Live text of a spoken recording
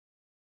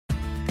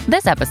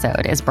This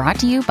episode is brought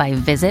to you by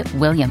Visit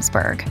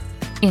Williamsburg.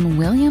 In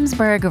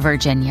Williamsburg,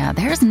 Virginia,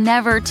 there's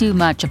never too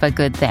much of a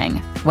good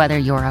thing. Whether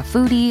you're a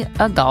foodie,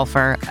 a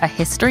golfer, a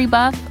history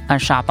buff, a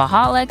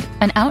shopaholic,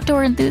 an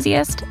outdoor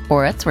enthusiast,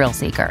 or a thrill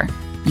seeker,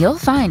 you'll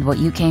find what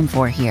you came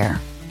for here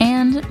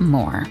and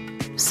more.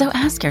 So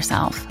ask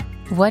yourself,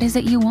 what is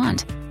it you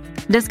want?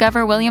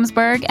 Discover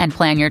Williamsburg and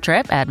plan your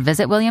trip at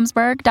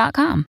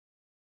visitwilliamsburg.com.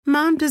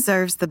 Mom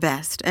deserves the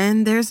best,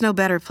 and there's no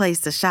better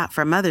place to shop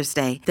for Mother's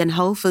Day than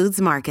Whole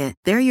Foods Market.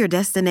 They're your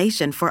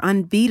destination for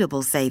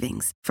unbeatable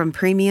savings, from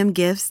premium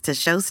gifts to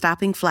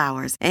show-stopping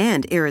flowers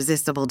and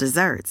irresistible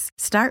desserts.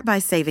 Start by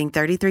saving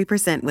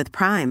 33% with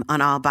Prime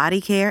on all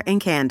body care and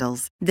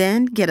candles.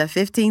 Then get a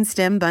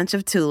 15-stem bunch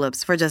of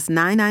tulips for just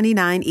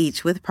 $9.99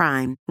 each with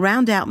Prime.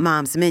 Round out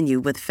Mom's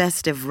menu with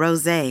festive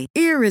rosé,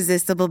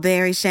 irresistible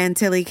berry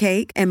chantilly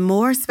cake, and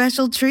more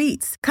special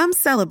treats. Come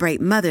celebrate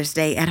Mother's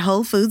Day at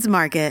Whole Foods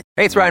Market.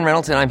 Hey, it's Ryan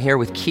Reynolds, and I'm here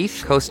with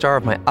Keith, co-star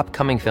of my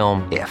upcoming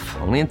film, If,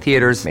 only in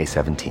theaters May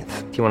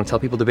 17th. Do you want to tell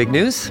people the big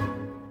news?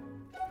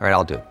 All right,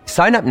 I'll do it.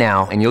 Sign up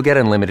now and you'll get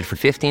unlimited for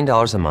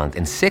 $15 a month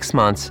and 6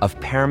 months of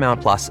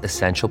Paramount Plus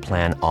Essential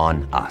Plan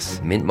on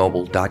us.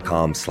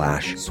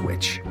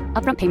 MintMobile.com/switch.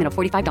 Upfront payment of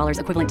 $45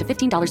 equivalent to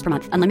 $15 per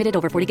month. Unlimited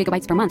over 40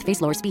 gigabytes per month.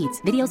 Face lower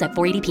speeds. Videos at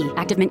 480p.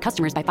 Active Mint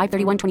customers by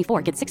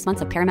 531.24 get 6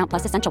 months of Paramount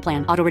Plus Essential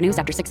Plan. Auto renews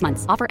after 6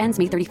 months. Offer ends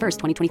May 31st,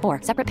 2024.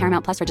 Separate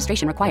Paramount Plus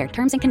registration required.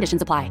 Terms and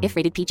conditions apply if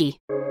rated PG.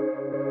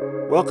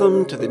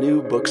 Welcome to the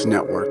New Books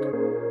Network.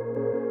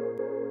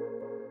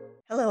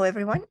 Hello,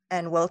 everyone,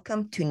 and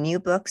welcome to New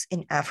Books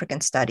in African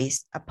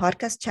Studies, a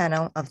podcast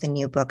channel of the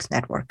New Books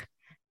Network.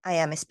 I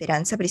am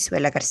Esperanza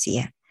Brizuela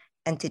Garcia,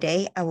 and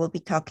today I will be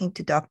talking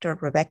to Dr.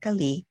 Rebecca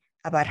Lee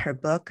about her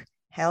book,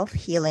 Health,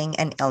 Healing,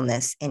 and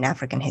Illness in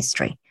African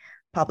History,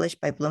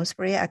 published by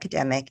Bloomsbury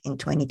Academic in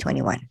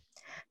 2021.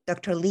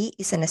 Dr. Lee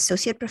is an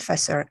associate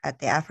professor at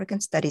the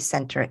African Studies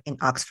Center in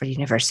Oxford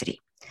University.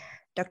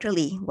 Dr.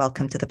 Lee,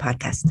 welcome to the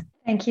podcast.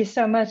 Thank you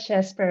so much,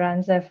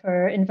 Esperanza,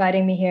 for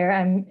inviting me here.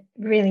 I'm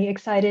really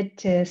excited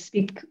to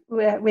speak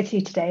with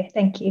you today.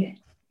 Thank you.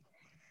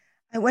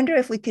 I wonder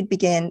if we could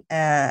begin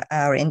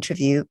our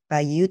interview by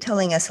you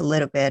telling us a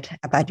little bit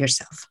about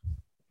yourself.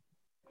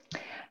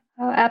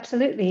 Oh,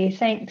 absolutely.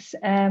 Thanks.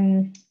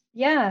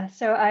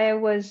 So I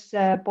was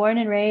born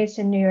and raised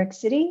in New York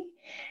City.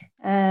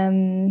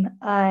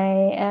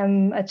 I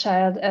am a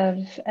child of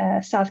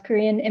South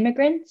Korean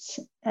immigrants.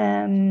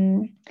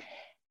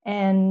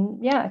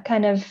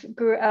 Kind of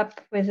grew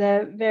up with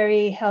a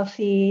very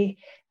healthy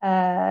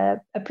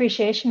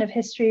appreciation of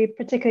history,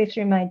 particularly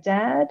through my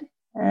dad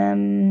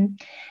and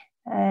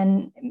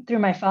through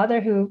my father,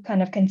 who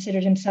kind of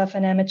considered himself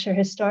an amateur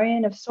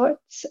historian of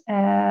sorts.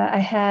 I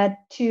had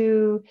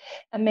two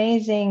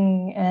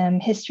amazing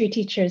history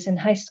teachers in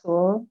high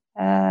school,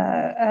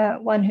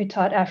 one who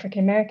taught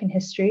African American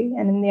history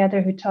and then the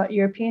other who taught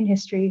European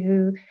history,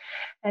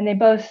 and they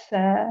both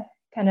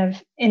kind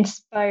of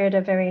inspired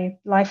a very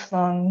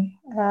lifelong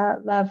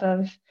love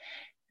of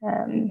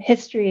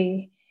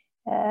history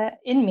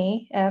in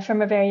me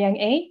from a very young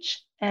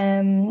age.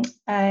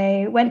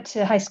 I went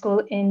to high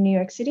school in New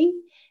York City,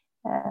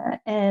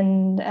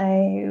 and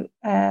I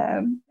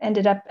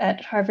ended up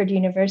at Harvard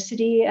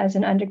University as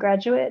an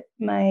undergraduate.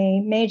 My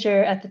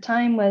major at the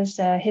time was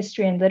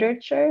history and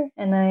literature,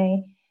 and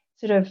I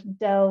sort of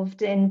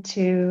delved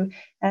into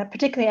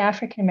particularly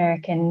African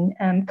American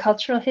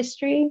cultural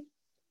history.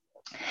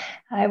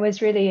 I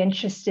was really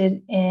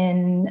interested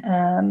in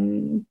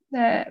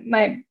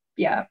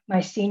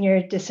my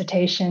senior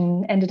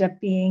dissertation ended up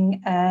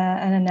being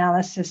an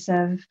analysis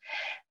of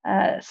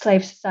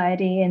slave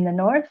society in the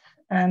North,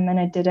 and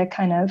I did a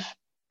kind of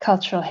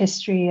cultural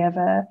history of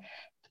a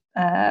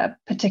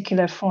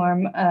particular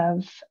form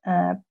of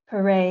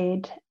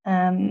parade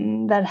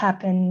that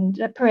happened,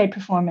 a parade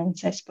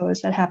performance, I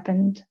suppose, that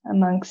happened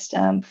amongst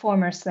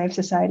former slave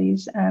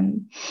societies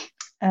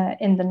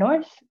in the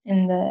North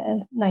in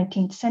the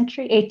 19th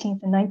century,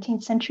 18th and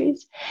 19th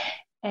centuries.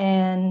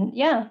 And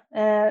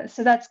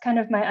so that's kind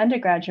of my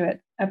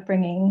undergraduate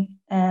upbringing.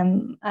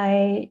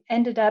 I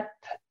ended up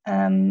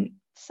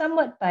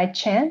somewhat by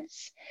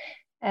chance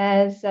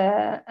as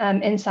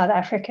in South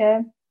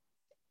Africa.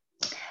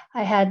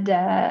 I had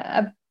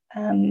a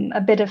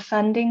bit of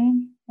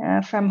funding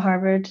from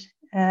Harvard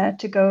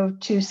to go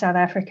to South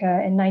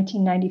Africa in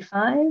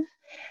 1995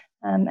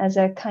 as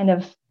a kind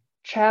of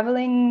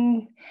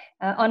traveling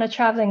on a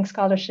traveling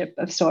scholarship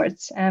of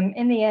sorts.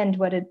 In the end,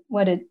 what it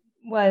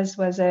was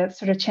a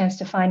sort of chance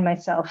to find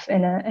myself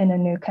in a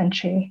new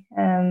country.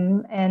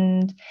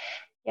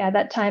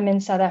 That time in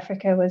South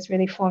Africa was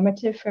really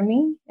formative for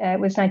me. It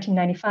was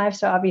 1995,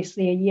 so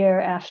obviously a year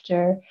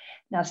after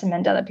Nelson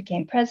Mandela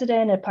became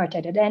president,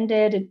 apartheid had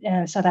ended,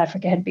 South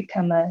Africa had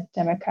become a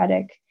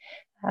democratic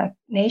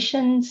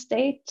nation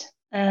state.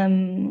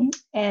 It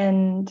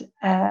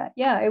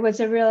was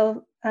a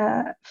real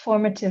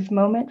formative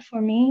moment for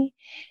me,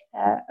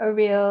 a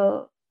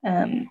real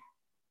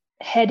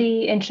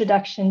heady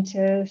introduction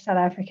to South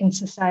African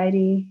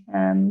society,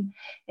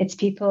 its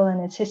people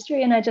and its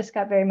history, and I just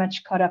got very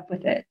much caught up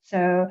with it.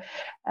 So,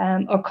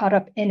 or caught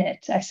up in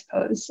it, I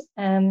suppose.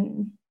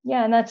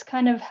 Yeah, and that's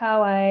kind of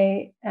how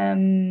I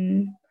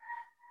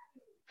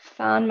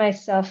found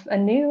myself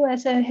anew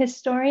as a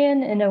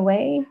historian in a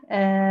way,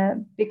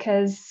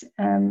 because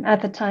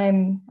at the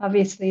time,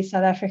 obviously,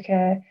 South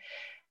Africa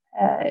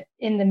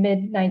in the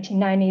mid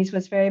 1990s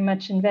was very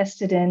much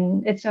invested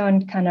in its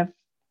own kind of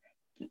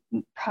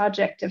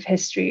project of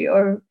history,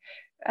 or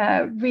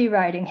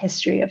rewriting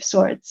history of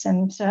sorts.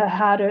 And so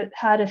how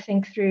to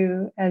think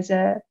through, as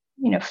a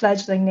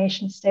fledgling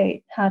nation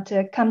state, how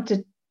to come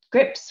to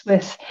grips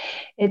with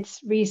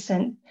its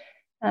recent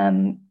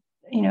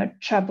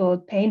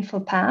troubled,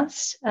 painful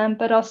past,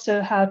 but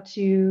also how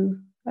to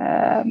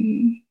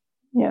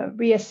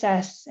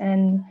reassess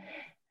and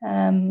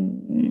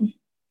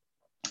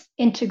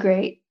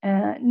integrate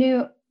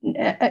new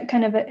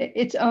kind of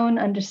its own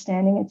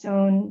understanding, its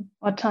own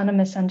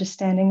autonomous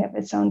understanding of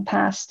its own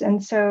past.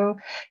 And so,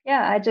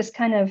 yeah, I just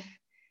kind of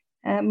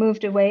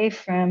moved away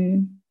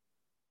from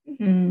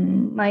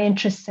my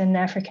interests in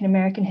African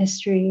American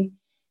history,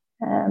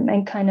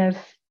 and kind of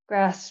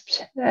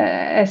grasped,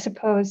 I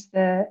suppose,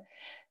 the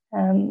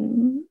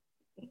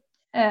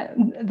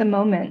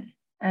moment.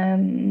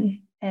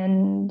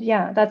 And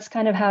yeah, that's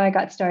kind of how I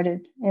got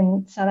started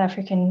in South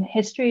African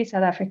history,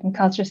 South African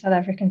culture, South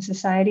African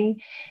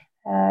society.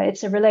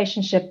 It's a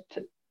relationship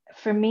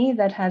for me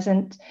that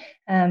hasn't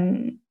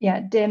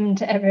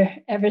dimmed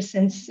ever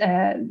since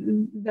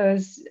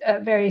those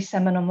very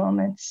seminal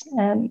moments.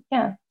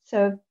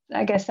 So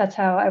I guess that's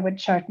how I would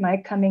chart my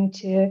coming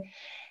to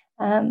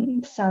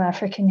South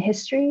African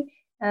history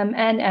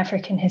and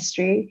African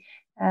history.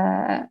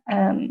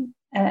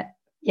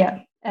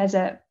 As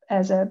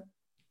a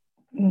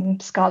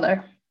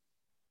scholar.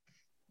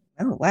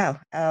 Oh wow!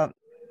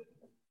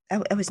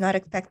 I was not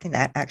expecting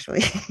that,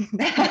 actually.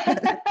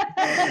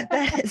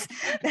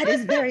 that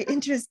is very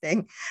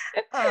interesting.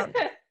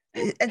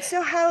 And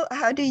so,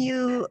 how do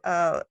you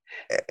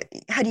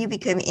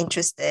become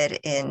interested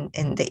in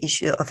the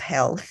issue of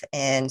health,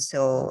 and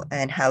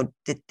how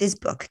did this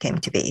book came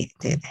to be,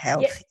 the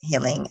health,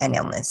 healing, and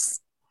illness?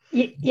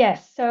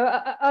 Yes. So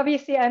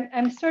obviously,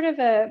 I'm sort of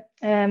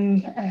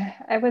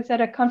I was at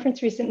a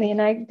conference recently,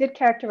 and I did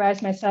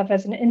characterize myself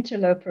as an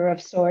interloper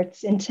of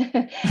sorts into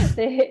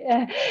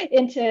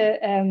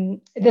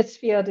this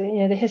field.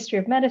 The history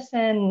of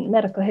medicine,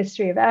 medical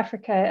history of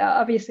Africa.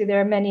 Obviously, there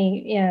are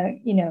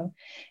many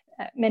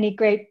many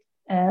great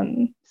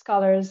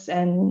scholars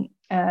and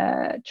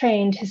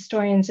trained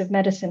historians of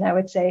medicine, I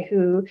would say,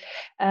 who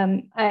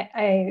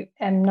I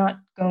am not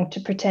going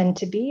to pretend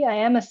to be. I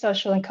am a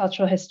social and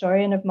cultural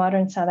historian of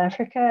modern South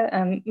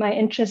Africa. My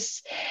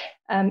interests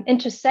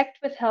intersect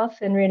with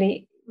health in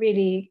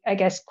really, I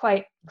guess,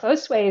 quite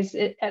close ways,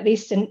 at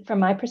least from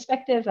my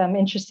perspective. I'm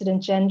interested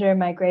in gender,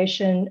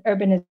 migration,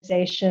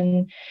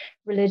 urbanization,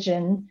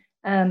 religion,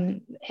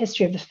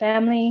 history of the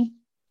family.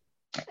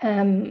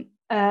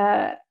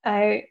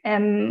 I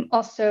am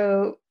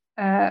also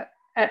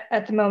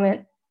at the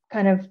moment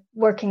kind of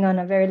working on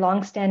a very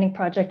long-standing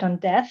project on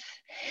death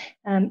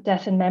and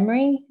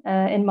memory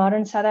in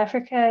modern South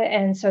Africa.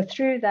 And so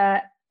through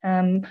that,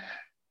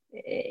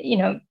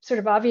 sort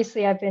of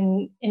obviously I've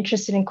been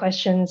interested in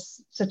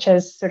questions such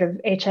as sort of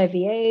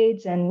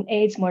HIV/AIDS and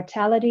AIDS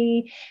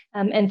mortality,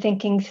 and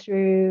thinking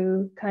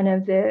through kind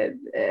of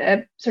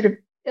the sort of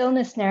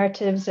illness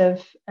narratives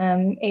of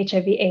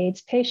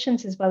HIV/AIDS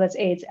patients as well as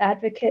AIDS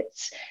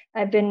advocates.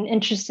 I've been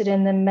interested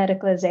in the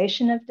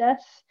medicalization of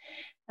death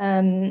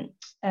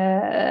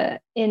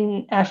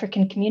in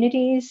African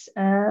communities.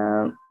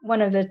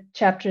 One of the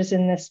chapters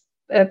in this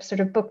sort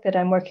of book that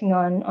I'm working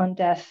on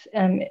death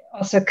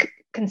also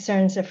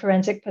concerns the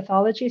forensic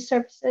pathology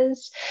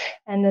services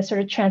and the sort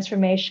of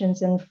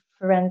transformations in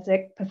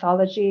forensic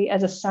pathology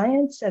as a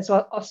science, as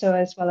well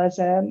as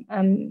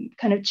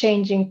kind of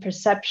changing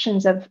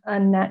perceptions of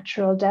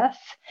unnatural death.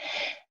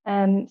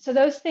 So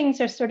those things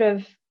are sort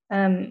of,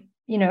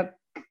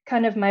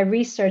 kind of my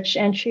research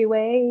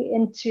entryway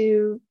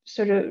into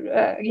sort of,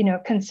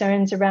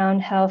 concerns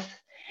around health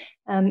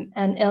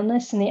and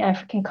illness in the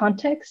African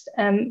context.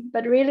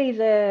 But really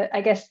the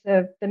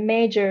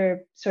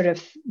major sort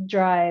of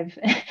drive,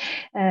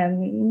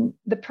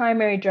 the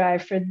primary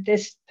drive for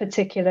this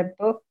particular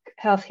book,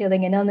 Health,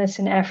 Healing, and Illness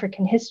in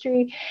African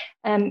History,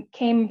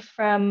 came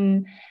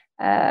from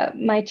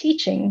my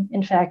teaching,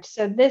 in fact.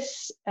 So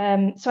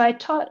so I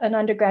taught an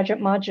undergraduate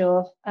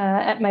module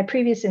at my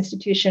previous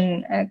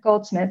institution,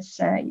 Goldsmiths,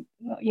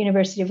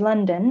 University of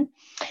London,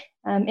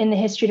 in the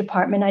history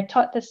department. I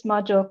taught this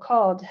module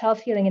called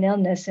Health, Healing, and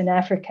Illness in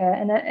Africa,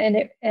 and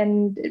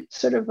it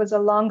sort of was a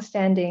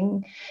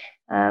long-standing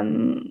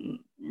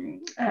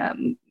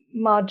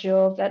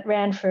module that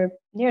ran for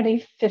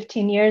nearly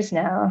 15 years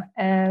now,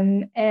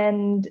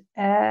 and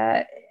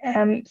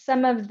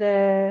some of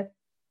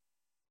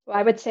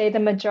I would say the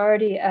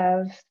majority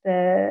of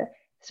the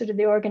sort of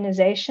the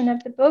organization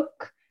of the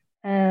book,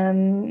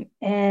 and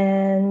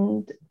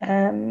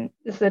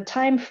the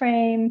time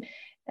frame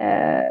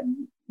the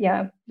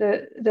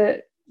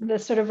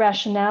sort of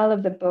rationale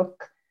of the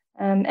book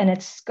and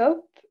its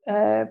scope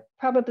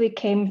probably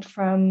came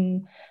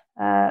from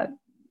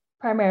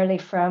primarily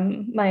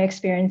from my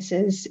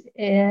experiences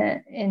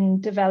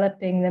in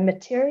developing the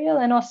material,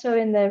 and also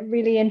in the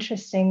really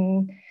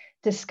interesting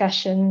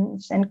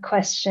discussions and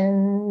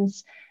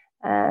questions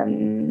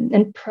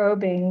and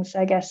probings,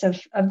 I guess,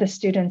 of the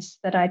students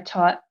that I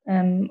taught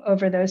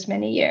over those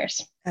many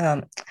years.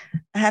 I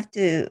have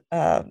to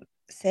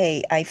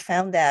say, I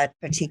found that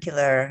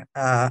particular,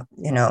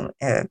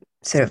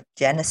 sort of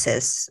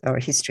genesis or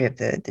history of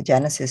the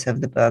genesis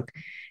of the book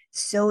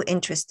so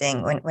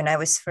interesting. When I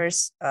was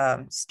first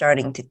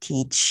starting to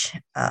teach,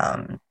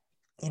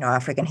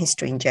 African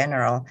history in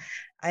general,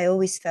 I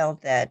always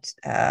felt that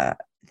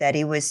that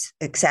it was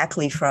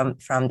exactly from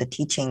the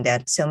teaching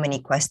that so many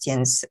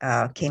questions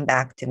came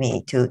back to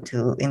me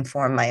to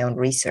inform my own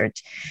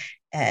research.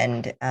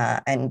 And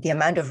the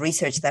amount of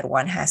research that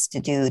one has to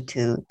do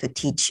to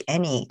teach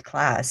any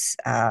class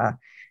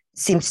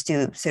seems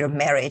to sort of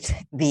merit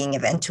being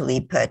eventually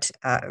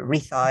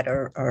rethought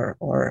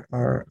or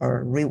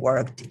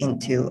reworked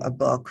into a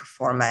book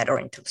format or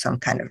into some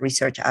kind of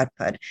research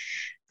output.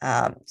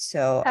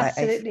 So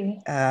absolutely,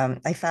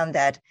 I found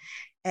that,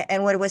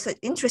 and what was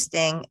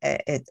interesting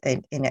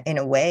in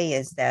a way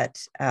is that.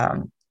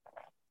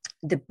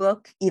 The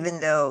book, even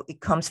though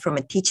it comes from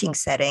a teaching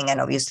setting, and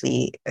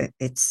obviously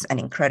it's an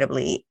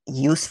incredibly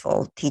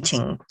useful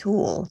teaching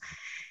tool,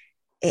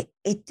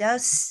 it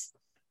does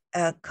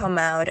come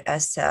out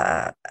as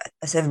a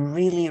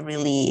really,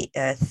 really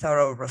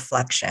thorough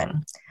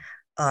reflection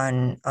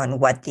on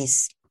what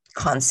these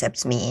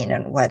concepts mean,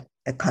 and what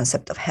the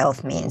concept of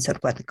health means, or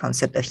what the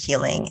concept of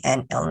healing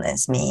and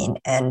illness mean.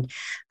 And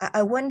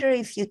I wonder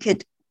if you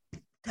could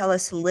tell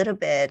us a little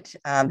bit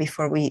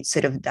before we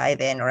sort of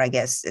dive in, or I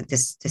guess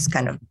this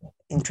kind of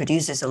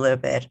introduces a little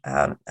bit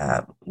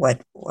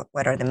what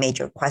are the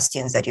major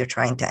questions that you're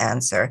trying to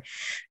answer,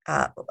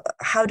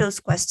 how those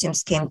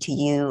questions came to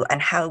you,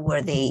 and how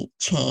were they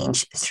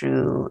changed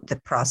through the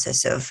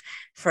process of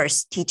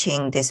first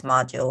teaching these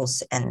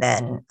modules and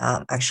then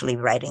actually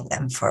writing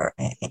them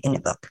in a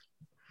book.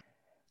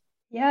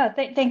 Yeah,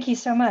 thank you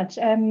so much.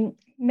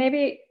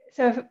 Maybe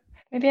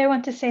I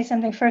want to say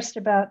something first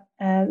about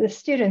the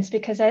students,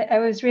 because I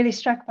was really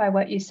struck by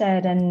what you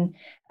said. And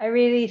I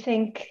really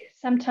think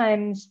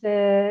sometimes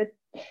the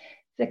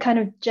kind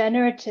of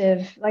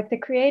generative, like the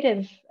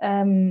creative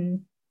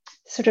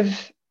sort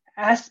of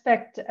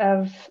aspect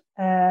of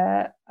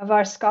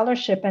our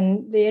scholarship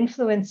and the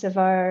influence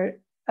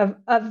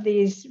of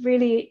these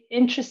really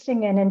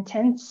interesting and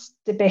intense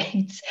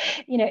debates,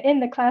 in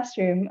the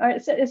classroom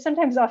is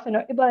sometimes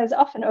is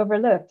often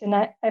overlooked. And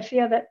I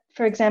feel that,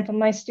 for example,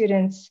 my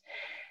students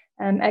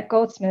at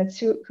Goldsmiths,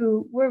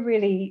 who were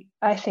really,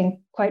 I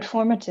think, quite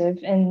formative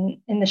in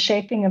the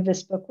shaping of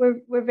this book,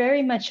 were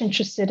very much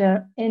interested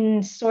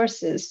in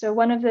sources. So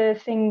one of the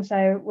things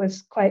I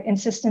was quite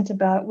insistent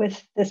about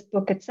with this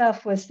book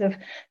itself was the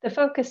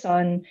focus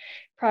on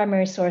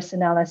primary source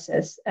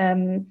analysis,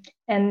 and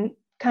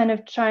kind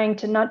of trying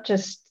to not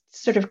just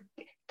sort of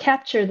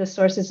capture the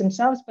sources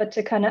themselves, but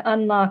to kind of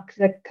unlock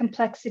the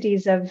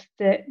complexities of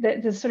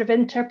the sort of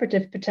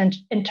interpretive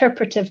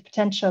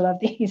potential of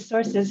these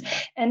sources.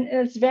 And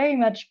it's very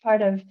much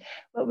part of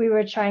what we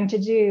were trying to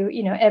do,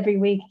 every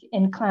week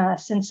in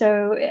class. And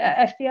so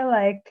I feel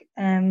like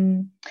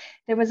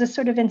there was a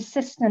sort of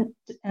insistent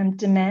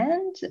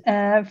demand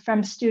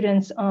from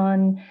students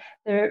on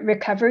the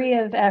recovery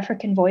of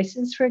African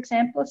voices, for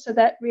example. So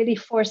that really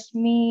forced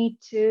me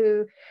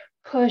to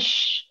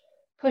push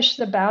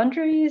the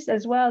boundaries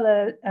as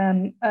well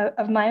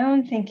of my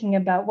own thinking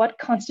about what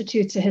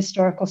constitutes a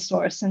historical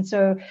source,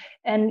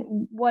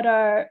 and what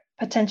are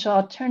potential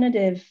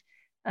alternative.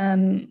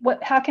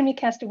 How can we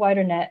cast a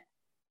wider net?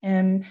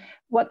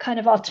 What kind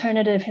of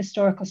alternative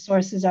historical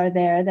sources are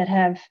there that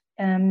have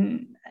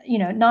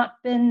not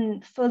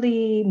been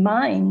fully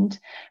mined?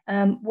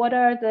 What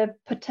are the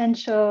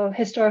potential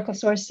historical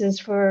sources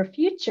for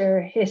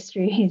future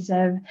histories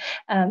of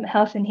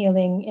health and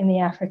healing in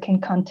the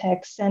African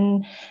context?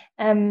 And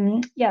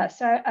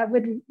so I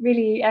would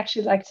really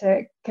actually like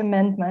to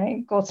commend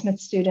my Goldsmith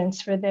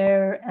students for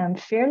their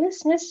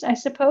fearlessness, I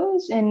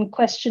suppose, in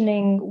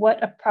questioning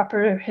what a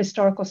proper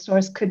historical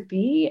source could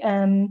be.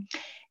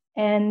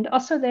 And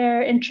also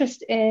their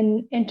interest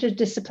in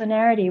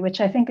interdisciplinarity,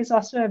 which I think is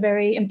also a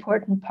very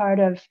important part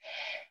of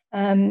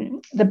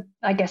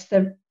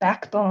the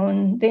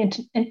backbone,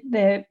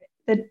 the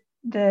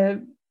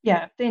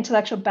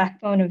intellectual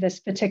backbone of this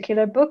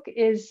particular book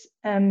is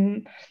for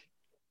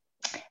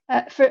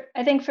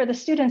the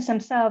students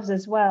themselves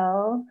as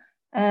well.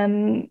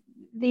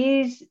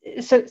 These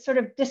sort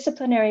of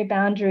disciplinary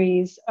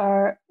boundaries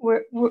were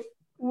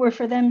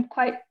for them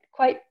quite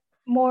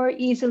more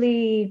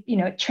easily,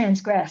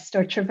 transgressed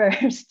or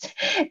traversed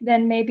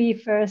than maybe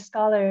for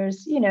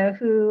scholars,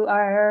 who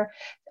are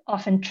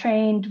often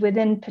trained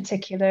within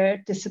particular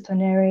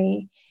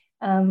disciplinary,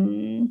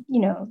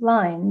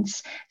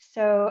 lines.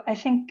 So I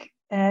think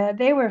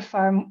they were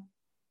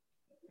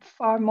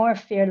far more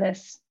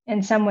fearless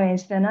in some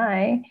ways than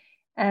I,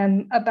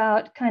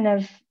 about kind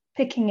of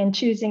picking and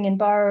choosing and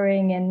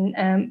borrowing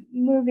and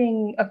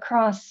moving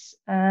across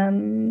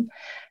the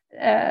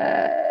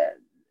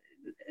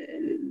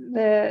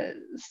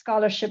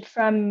scholarship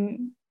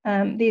from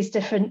these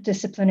different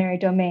disciplinary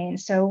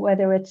domains. So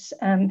whether it's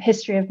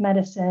history of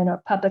medicine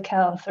or public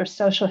health or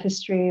social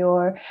history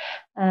or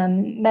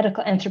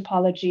medical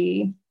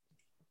anthropology,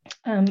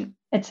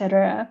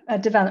 etc.,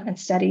 development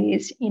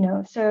studies,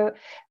 So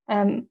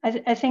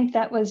I think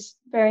that was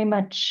very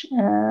much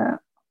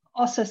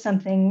also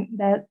something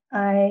that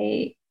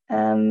I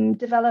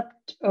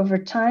developed over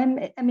time.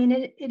 I mean,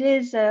 it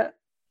is a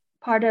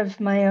part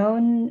of my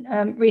own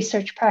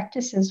research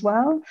practice as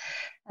well.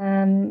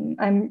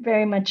 I'm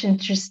very much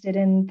interested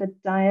in the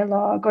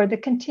dialogue or the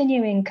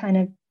continuing kind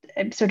of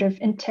sort of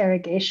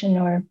interrogation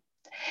or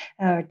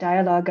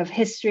dialogue of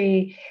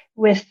history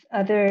with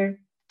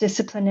other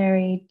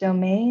disciplinary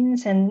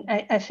domains. And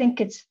I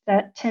think it's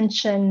that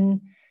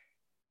tension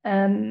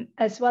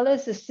as well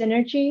as the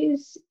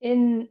synergies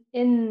in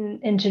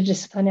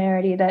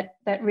interdisciplinarity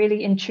that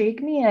really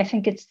intrigue me. I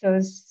think it's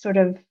those sort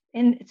of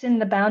it's in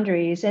the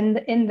boundaries, in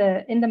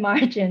the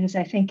margins,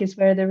 I think, is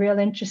where the real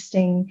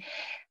interesting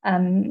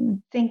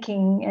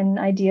thinking and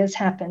ideas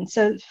happen.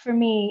 So for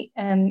me,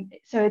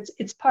 so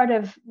it's part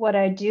of what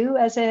I do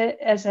as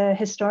a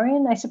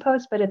historian, I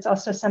suppose, but it's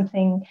also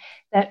something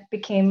that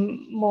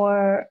became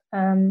more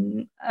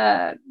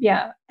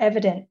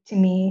evident to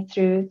me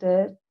through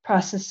the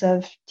process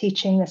of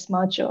teaching this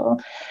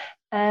module.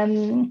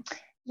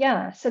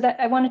 So that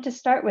I wanted to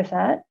start with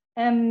that.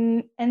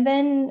 And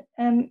then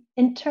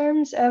in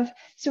terms of,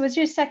 so was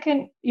your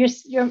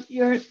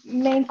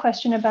main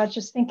question about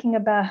just thinking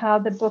about how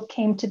the book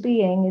came to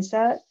being? Is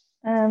that?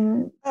 I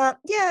mean, I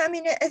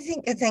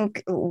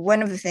think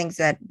one of the things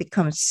that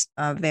becomes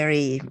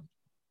very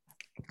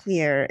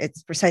clear,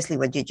 it's precisely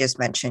what you just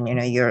mentioned.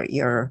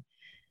 You're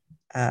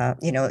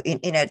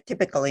in a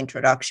typical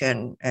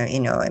introduction, I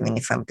mean,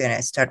 if I'm going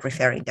to start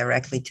referring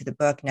directly to the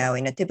book now,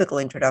 in a typical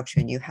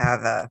introduction, you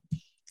have a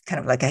kind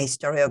of like a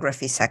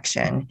historiography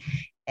section.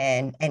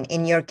 And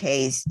in your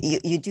case,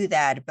 you do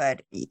that,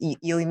 but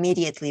you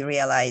immediately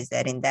realize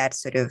that in that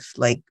sort of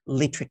like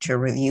literature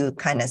review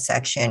kind of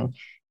section,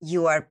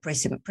 you are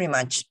pretty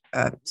much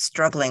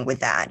struggling with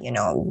that.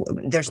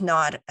 There's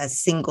not a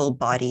single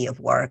body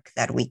of work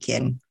that we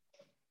can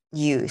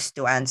use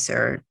to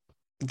answer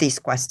these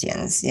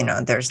questions.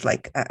 There's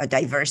like a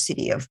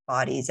diversity of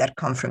bodies that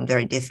come from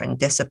very different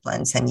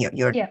disciplines, and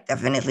you're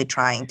definitely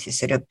trying to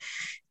sort of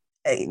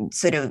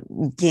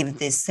give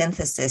this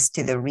synthesis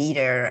to the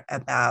reader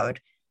about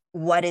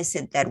what is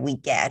it that we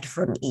get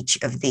from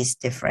each of these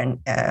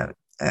different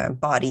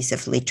bodies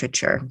of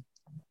literature,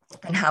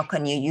 and how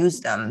can you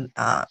use them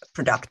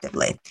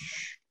productively.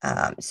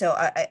 So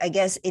I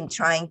guess in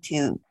trying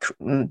to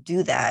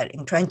do that,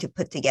 in trying to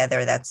put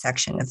together that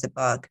section of the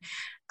book,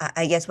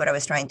 I guess what I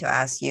was trying to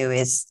ask you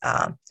is,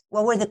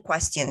 what were the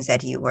questions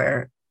that you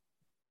were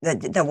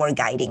that were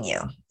guiding you?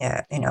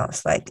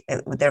 It's like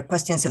there are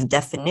questions of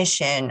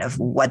definition of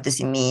what does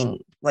it mean?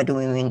 What do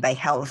we mean by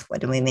health?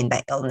 What do we mean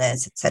by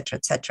illness, et cetera,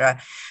 et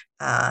cetera?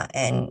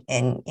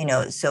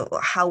 So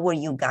how were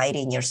you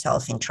guiding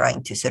yourself in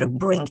trying to sort of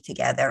bring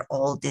together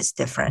all these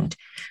different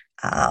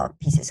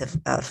pieces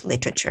of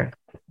literature?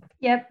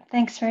 Yep.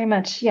 Thanks very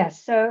much.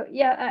 Yes. So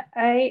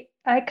I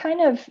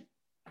kind of,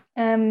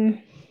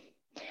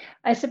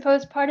 I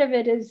suppose part of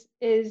it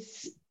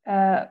is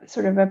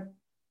sort of a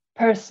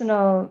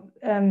personal,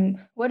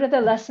 what are the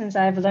lessons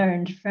I've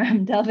learned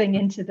from delving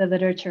into the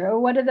literature, or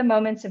what are the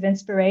moments of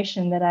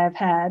inspiration that I've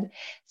had?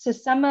 So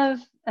some of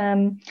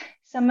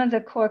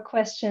the core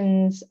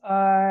questions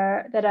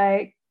that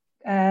I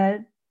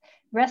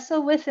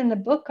wrestle with in the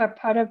book are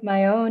part of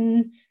my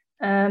own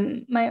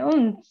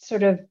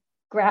sort of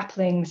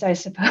grapplings, I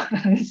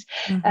suppose,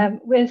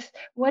 with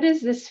what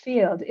is this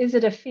field? Is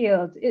it a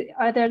field?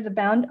 What are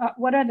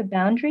the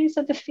boundaries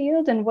of the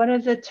field, and what are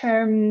the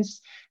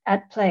terms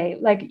at play?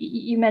 Like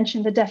you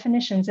mentioned the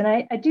definitions, and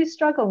I do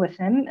struggle with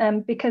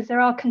them because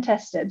they're all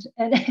contested,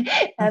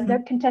 and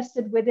they're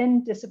contested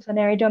within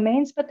disciplinary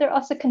domains, but they're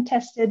also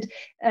contested,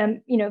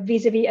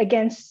 vis-a-vis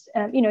against,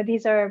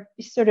 these are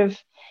sort of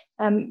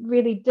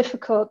really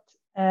difficult,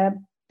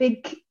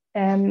 big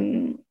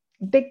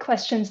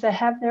questions that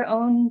have their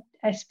own,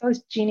 I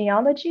suppose,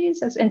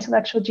 genealogies, as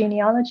intellectual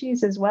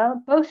genealogies as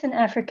well, both in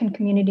African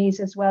communities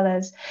as well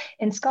as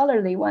in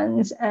scholarly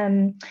ones.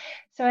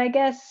 So I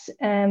guess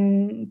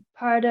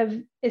part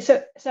of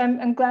so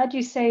I'm glad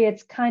you say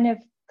it's kind of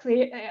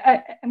clear.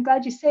 I'm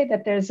glad you say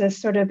that there's a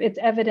sort of, it's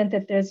evident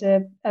that there's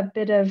a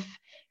bit of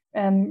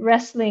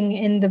wrestling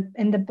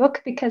in the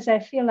book, because I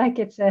feel like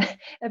it's a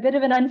bit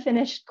of an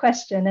unfinished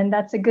question, and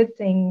that's a good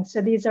thing.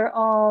 So these are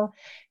all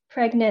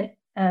pregnant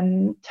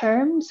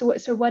terms.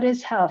 So what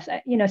is health?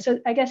 So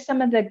I guess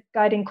some of the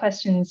guiding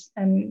questions,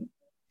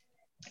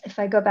 if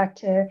I go back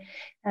to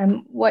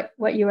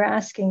what you were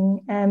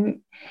asking,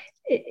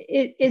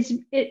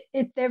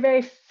 they're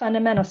very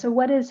fundamental. So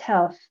what is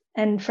health,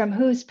 and from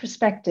whose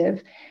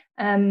perspective?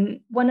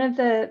 One of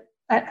the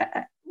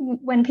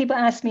when people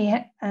ask me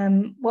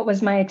what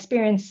was my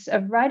experience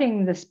of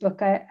writing this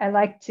book, I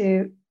like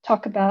to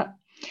talk about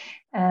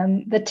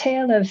the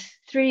tale of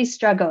three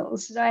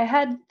struggles. So I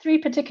had three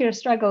particular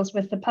struggles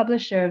with the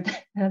publisher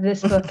of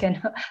this book,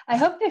 and I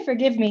hope they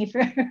forgive me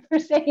for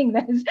saying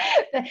this.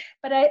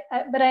 But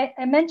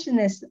I mention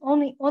this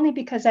only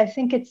because I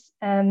think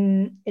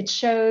it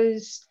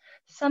shows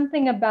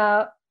something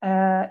about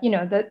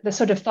the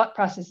sort of thought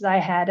process I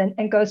had,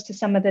 and goes to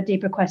some of the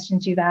deeper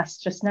questions you've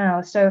asked just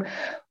now. So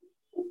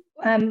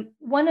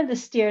one of the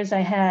steers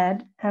I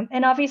had,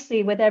 and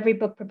obviously with every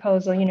book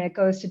proposal, it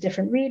goes to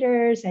different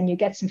readers and you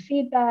get some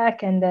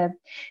feedback, and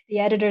the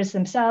editors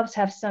themselves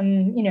have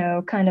some,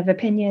 kind of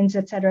opinions,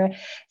 etc.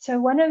 So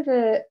one of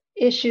the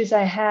issues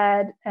I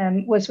had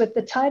was with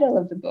the title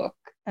of the book,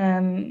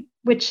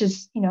 which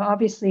is,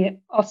 obviously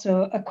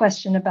also a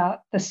question about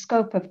the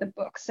scope of the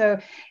book. So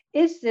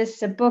is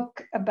this a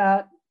book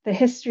about the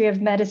history of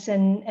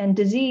medicine and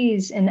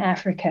disease in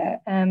Africa?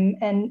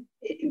 And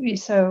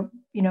so,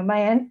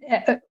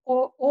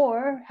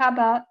 or how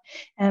about,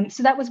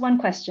 so that was one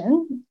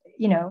question,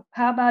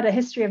 how about a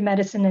history of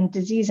medicine and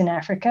disease in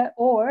Africa?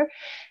 Or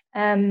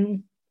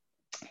how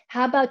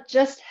about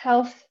just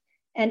health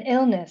and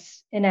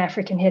illness in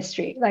African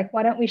history? Like,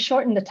 why don't we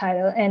shorten the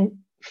title and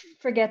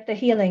forget the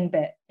healing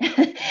bit?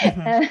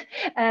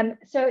 Mm-hmm.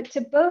 So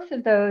to both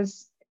of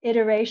those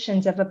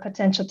iterations of a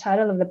potential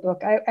title of the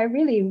book, I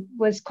really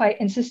was quite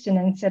insistent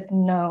and said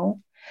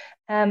no.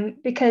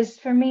 Because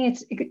for me,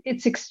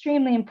 it's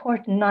extremely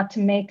important not to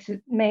make,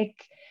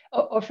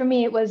 or for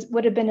me,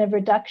 would have been a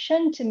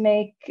reduction to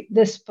make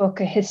this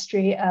book a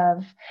history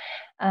of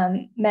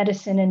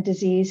medicine and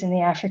disease in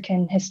the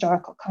African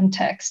historical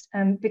context.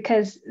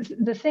 Because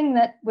the thing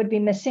that would be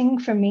missing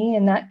for me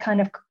in that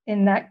kind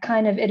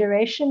of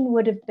iteration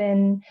would have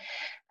been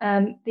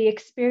the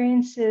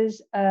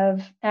experiences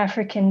of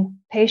African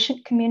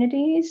patient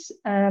communities,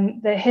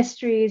 the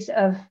histories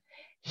of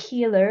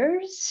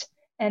healers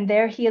and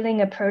their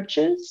healing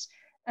approaches,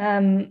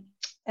 and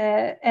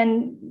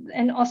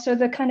also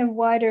the kind of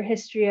wider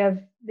history of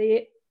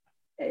the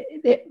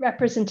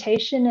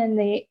representation and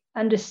the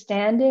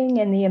understanding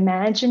and the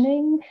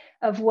imagining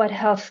of what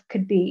health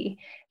could be.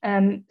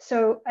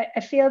 So I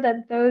feel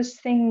that those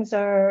things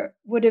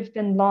would have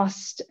been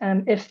lost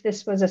if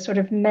this was a sort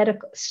of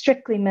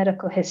strictly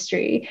medical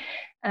history.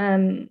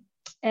 And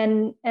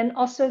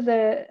also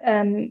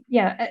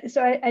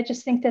so I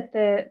just think that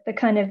the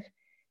kind of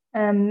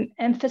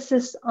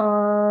emphasis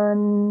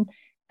on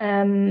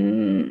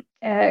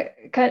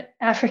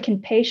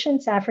African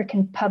patients,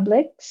 African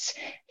publics,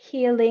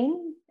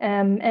 healing.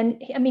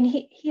 And I mean,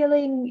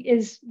 healing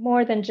is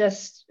more than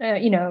just,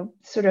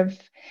 sort of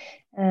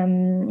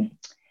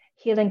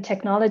healing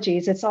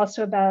technologies. It's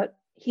also about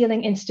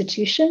healing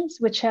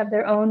institutions, which have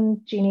their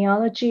own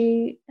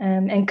genealogy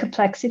and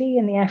complexity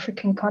in the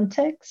African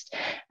context.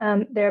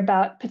 They're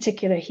about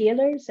particular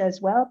healers as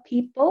well,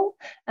 people,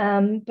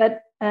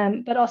 but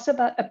also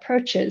about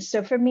approaches.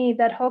 So for me,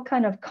 that whole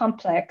kind of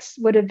complex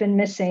would have been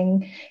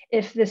missing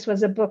if this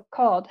was a book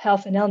called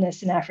Health and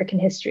Illness in African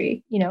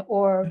History,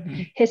 or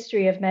mm-hmm.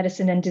 History of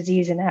Medicine and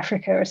Disease in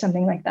Africa, or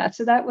something like that.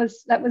 So that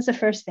was the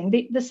first thing.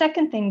 The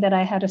second thing that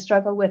I had a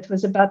struggle with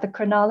was about the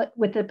chronology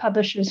with the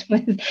publishers,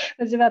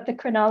 was about the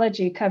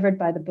chronology covered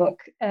by the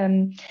book.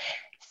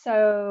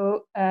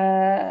 So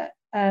why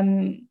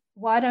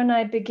don't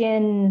I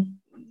begin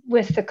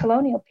with the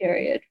colonial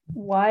period?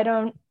 Why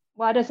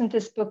doesn't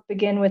this book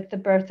begin with the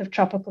birth of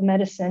tropical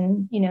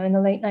medicine, in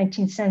the late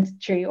 19th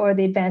century, or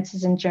the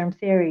advances in germ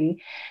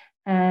theory?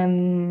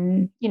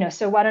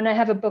 So why don't I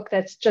have a book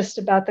that's just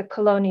about the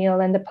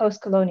colonial and the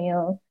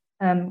post-colonial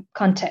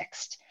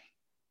context?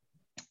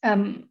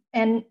 And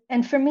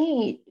for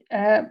me,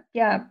 I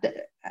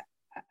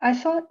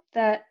thought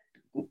that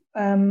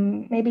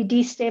maybe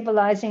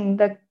destabilizing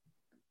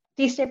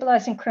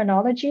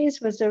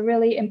chronologies was a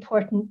really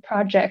important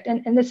project.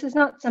 And this is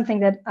not something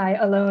that I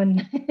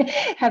alone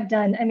have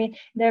done. I mean,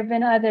 there have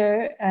been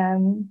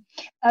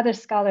other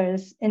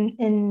scholars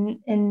in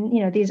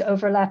these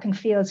overlapping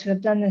fields who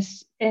have done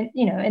this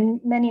in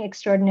many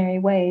extraordinary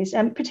ways,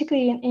 and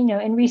particularly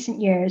in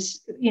recent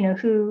years,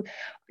 who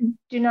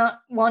do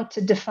not want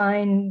to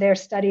define their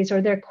studies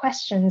or their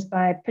questions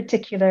by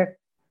particular,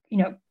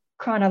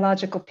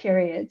 chronological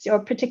periods or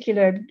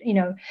particular,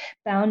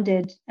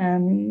 bounded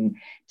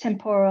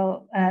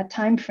temporal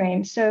time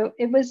frames. So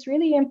it was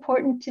really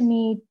important to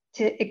me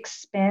to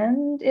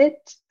expand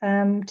it,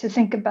 to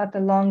think about the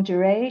longue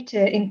durée,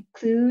 to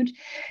include,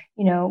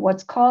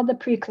 what's called the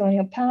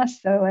pre-colonial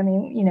past. Though I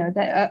mean,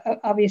 that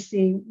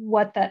obviously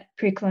what that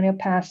pre-colonial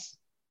past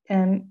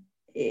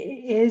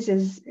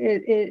is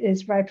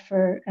ripe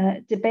for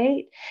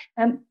debate.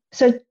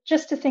 So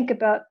just to think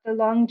about the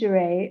longue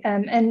durée,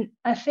 and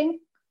I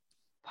think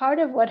part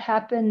of what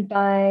happened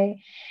by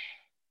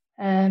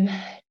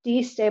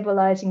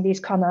destabilizing these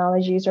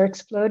chronologies or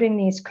exploding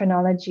these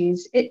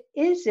chronologies, it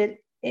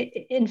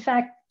in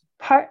fact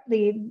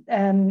partly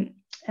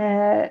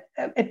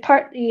it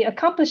partly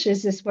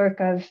accomplishes this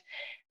work of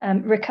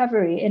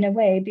recovery in a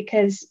way,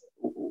 because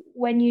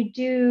when you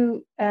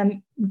do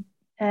kind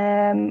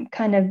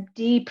of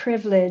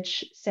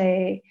deprivilege,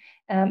 say,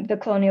 the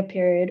colonial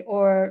period,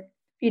 or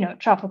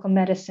tropical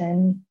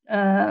medicine,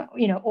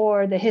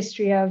 or the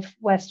history of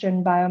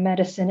Western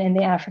biomedicine in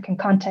the African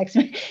context.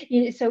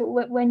 So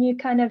when you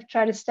kind of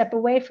try to step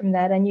away from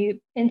that and you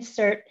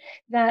insert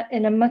that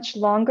in a much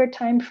longer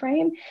time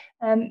frame,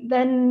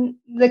 then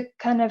the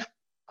kind of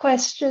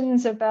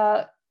questions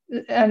about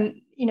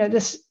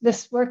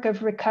this work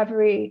of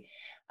recovery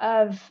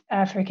of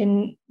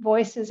African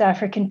voices,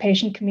 African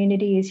patient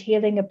communities,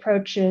 healing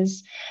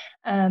approaches,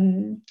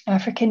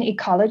 African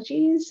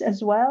ecologies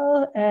as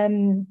well.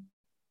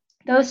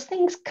 Those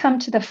things come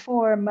to the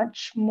fore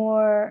much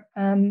more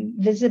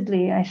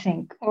visibly, I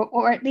think,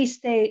 or at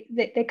least they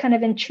kind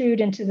of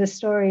intrude into the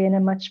story in a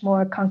much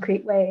more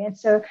concrete way. And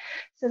so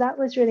that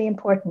was really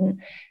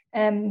important.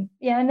 And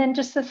then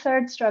just the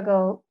third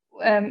struggle,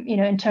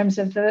 in terms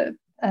of the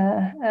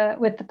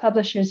with the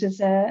publishers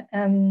is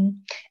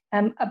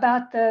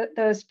about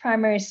those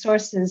primary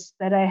sources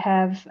that I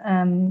have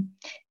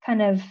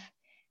kind of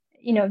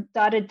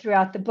dotted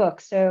throughout the book.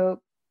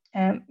 So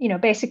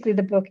basically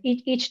the book,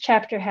 each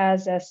chapter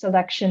has a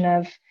selection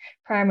of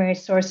primary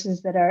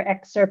sources that are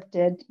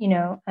excerpted,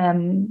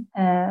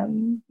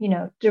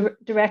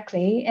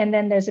 directly, and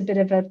then there's a bit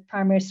of a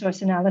primary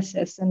source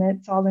analysis, and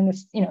it's all in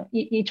this,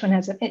 each one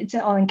has it's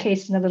all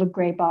encased in a little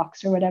gray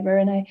box or whatever.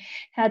 And I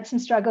had some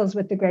struggles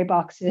with the gray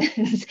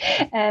boxes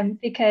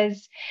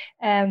because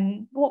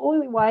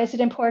why is it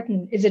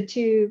important? Is it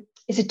too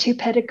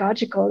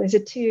pedagogical? Is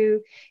it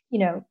too,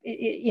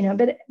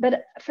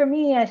 but for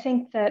me, I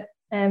think that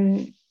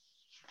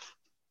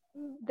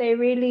they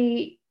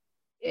really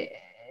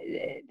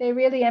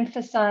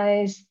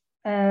emphasize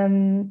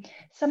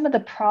some of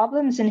the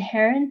problems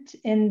inherent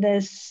in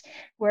this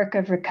work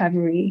of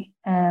recovery,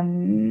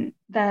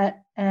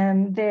 that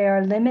they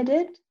are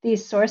limited,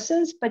 these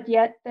sources, but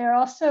yet they're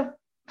also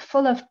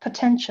full of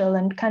potential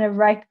and kind of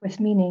ripe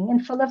with meaning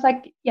and full of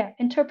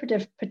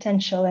interpretive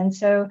potential. And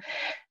so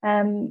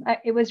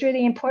it was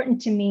really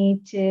important to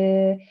me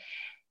to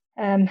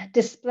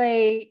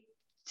display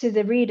to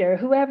the reader,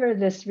 whoever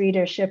this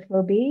readership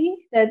will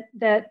be,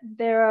 that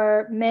there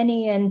are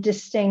many and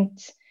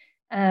distinct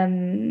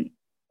and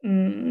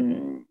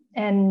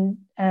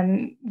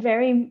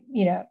very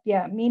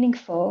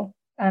meaningful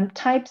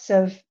types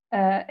of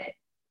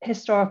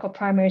historical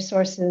primary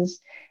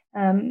sources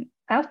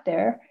out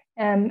there,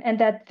 and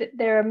that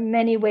there are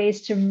many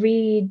ways to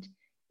read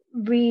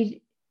with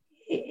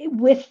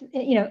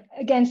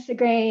against the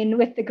grain,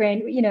 with the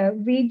grain,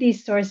 read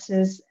these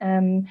sources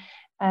in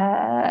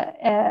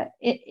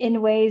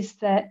ways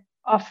that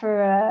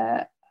offer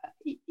a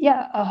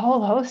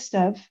whole host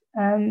of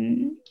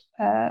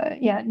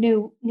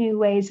new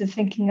ways of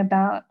thinking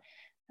about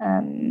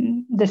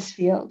this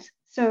field.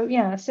 So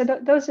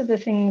those are the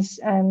things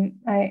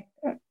I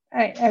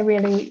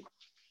really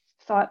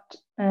thought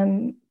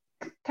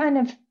kind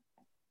of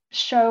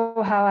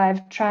show how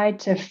I've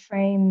tried to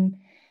frame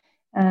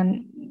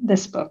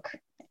this book.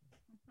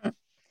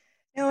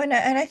 No, and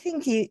I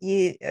think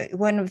you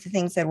one of the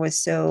things that was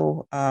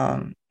so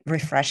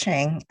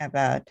refreshing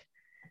about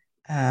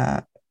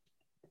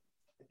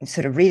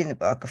sort of reading the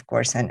book, of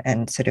course,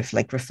 and sort of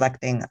like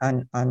reflecting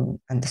on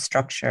the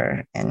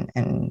structure and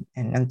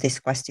on these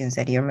questions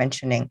that you're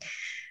mentioning,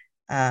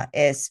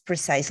 is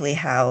precisely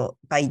how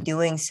by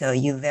doing so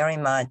you very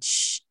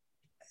much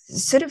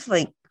sort of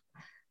like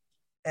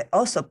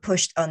also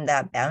pushed on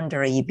that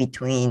boundary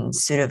between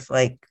sort of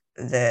like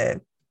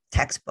the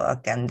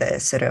textbook and the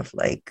sort of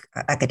like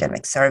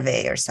academic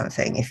survey or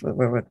something, if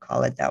we would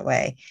call it that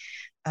way,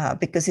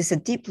 because it's a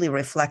deeply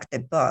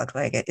reflective book.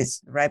 Like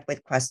it's ripe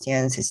with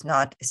questions.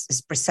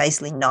 It's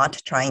precisely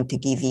not trying to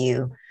give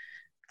you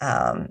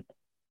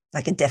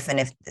like a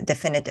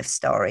definitive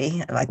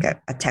story, like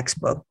a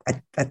textbook,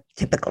 a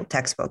typical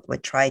textbook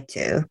would try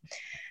to.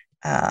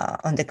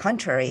 On the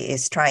contrary,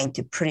 is trying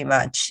to pretty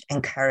much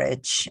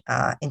encourage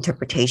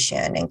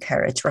interpretation,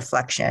 encourage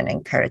reflection,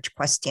 encourage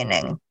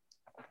questioning.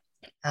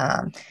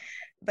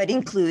 But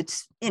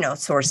includes,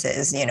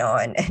 sources,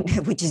 and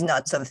which is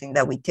not something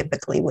that we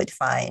typically would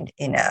find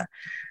in an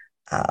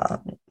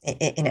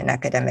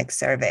academic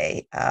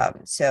survey.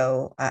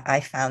 So I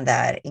found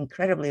that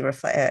incredibly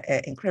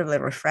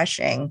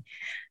refreshing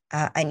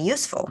and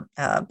useful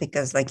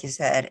because, like you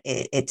said,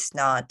 it's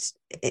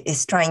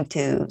trying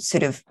to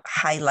sort of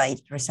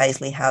highlight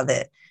precisely how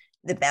the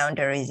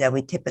boundaries that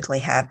we typically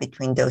have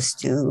between those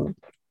two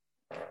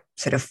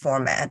sort of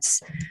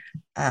formats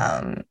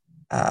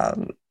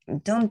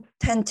don't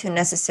tend to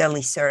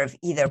necessarily serve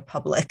either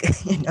public.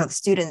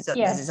 Students don't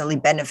necessarily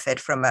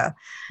benefit from a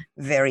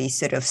very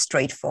sort of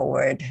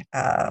straightforward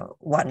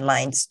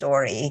one-line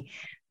story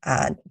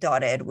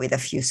dotted with a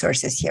few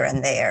sources here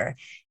and there.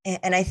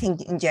 And I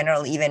think in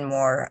general, even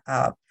more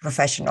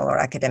professional or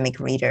academic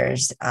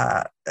readers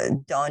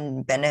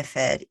don't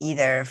benefit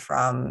either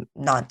from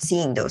not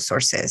seeing those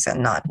sources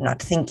and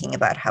not thinking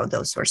about how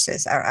those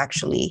sources are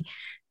actually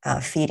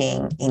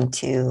feeding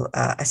into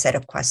a set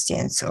of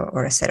questions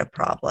or a set of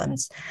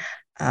problems.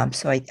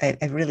 So I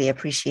really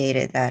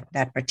appreciated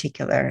that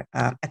particular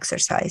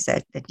exercise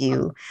that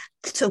you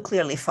so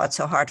clearly fought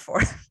so hard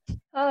for.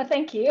 Oh,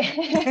 thank you.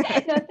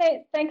 No,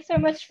 thanks so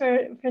much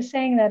for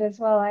saying that as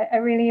well. I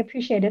really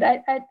appreciate it.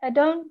 I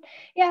don't,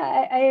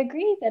 yeah, I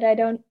agree that I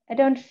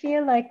don't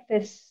feel like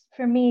this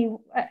for me.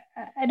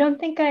 I don't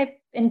think I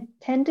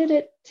intended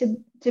it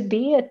to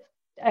be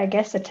I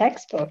guess, a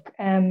textbook.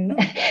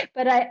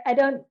 But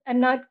I'm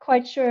not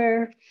quite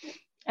sure.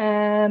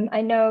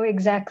 I know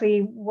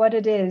exactly what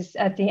it is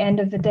at the end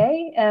of the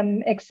day,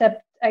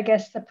 except I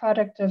guess the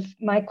product of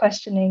my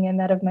questioning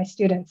and that of my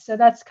students. So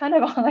that's kind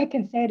of all I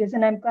can say it is.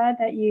 And I'm glad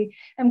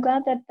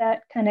that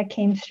that kind of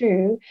came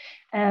through,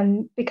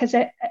 because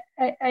I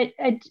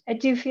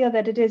do feel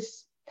that it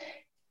is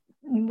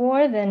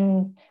more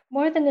than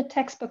a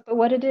textbook, but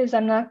what it is,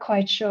 I'm not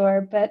quite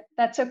sure, but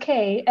that's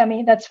okay. I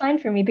mean, that's fine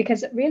for me,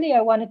 because really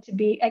I want it to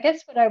be, I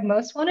guess what I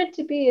most want it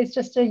to be is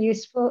just a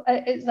useful,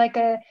 it's like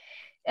a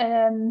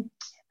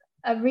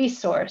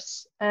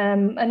resource,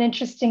 an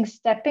interesting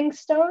stepping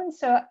stone.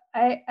 So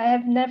I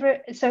have never,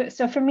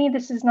 so for me,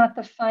 this is not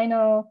the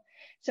final.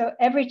 So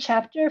every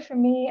chapter for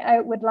me, I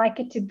would like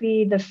it to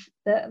be the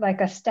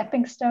like a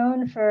stepping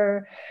stone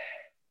for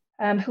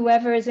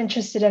whoever is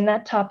interested in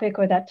that topic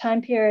or that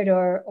time period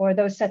or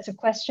those sets of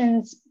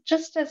questions,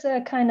 just as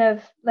a kind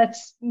of,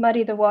 let's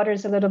muddy the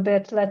waters a little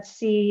bit, let's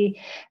see,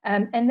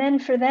 and then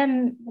for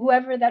them,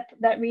 whoever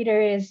that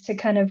reader is, to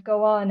kind of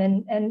go on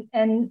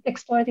and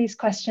explore these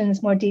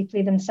questions more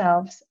deeply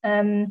themselves.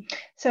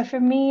 So for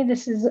me,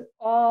 this is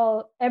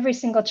every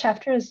single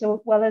chapter, as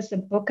well as the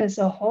book as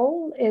a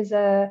whole, is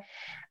an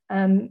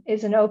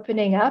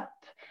opening up,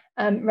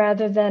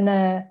 rather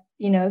than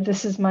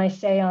this is my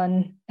say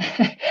on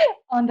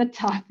on the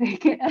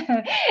topic.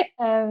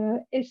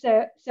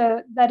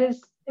 So that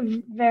is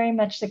very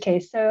much the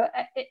case. So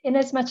in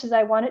as much as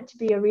I want it to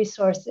be a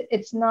resource,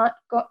 I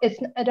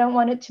don't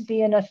want it to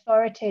be an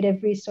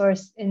authoritative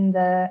resource in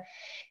the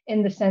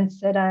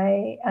sense that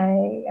I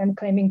am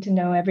claiming to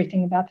know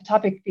everything about the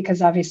topic,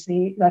 because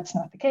obviously that's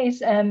not the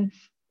case. And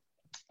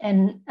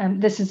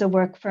this is a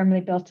work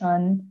firmly built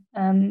on,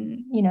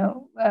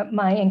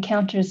 my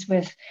encounters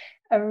with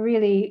a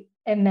really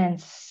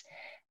immense,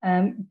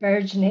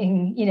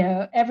 burgeoning,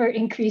 ever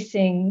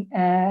increasing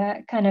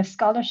kind of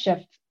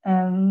scholarship.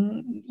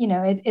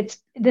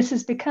 This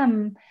has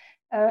become.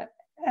 I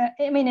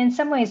mean, in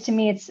some ways, to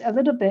me, it's a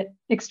little bit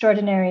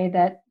extraordinary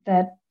that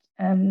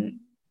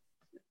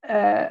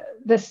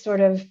this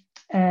sort of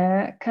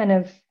kind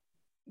of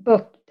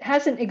book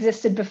hasn't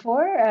existed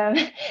before,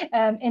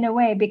 in a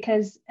way,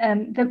 because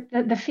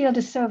the field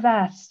is so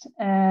vast,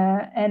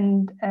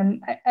 and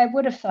I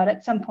would have thought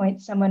at some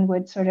point someone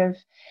would sort of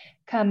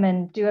come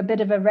and do a bit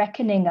of a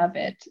reckoning of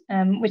it,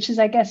 which is,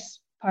 I guess,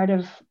 part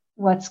of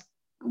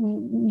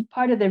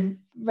the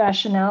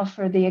rationale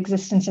for the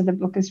existence of the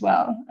book as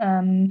well.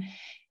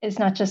 It's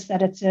not just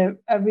that it's a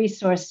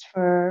resource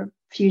for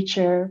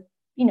future,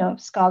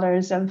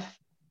 scholars of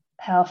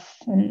health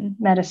and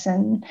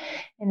medicine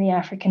in the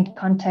African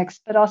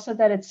context, but also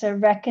that it's a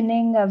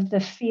reckoning of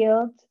the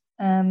field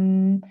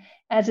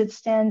as it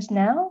stands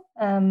now,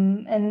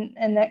 and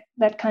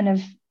that kind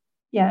of,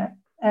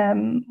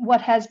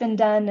 what has been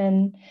done,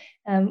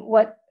 and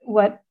what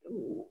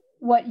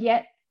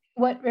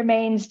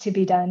remains to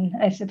be done,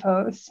 I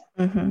suppose.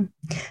 Mm-hmm.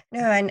 No,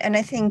 and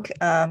I think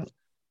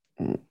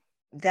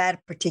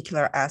that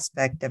particular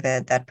aspect of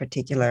it, that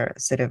particular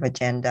sort of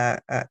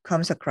agenda,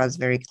 comes across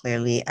very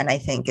clearly, and I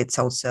think it's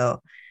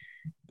also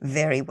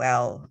very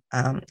well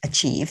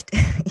achieved.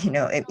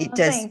 It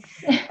does.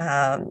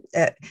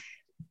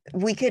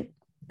 We could,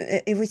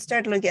 if we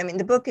start looking, I mean,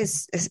 the book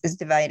is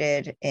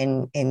divided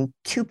in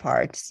two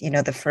parts.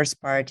 The first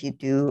part, you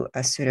do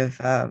a sort of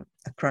a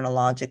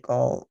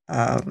chronological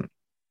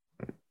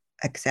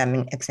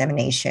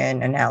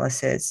examination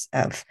analysis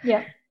of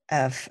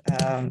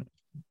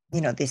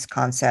these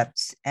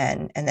concepts,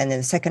 and then in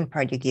the second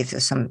part, you give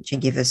us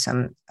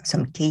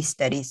some case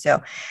studies.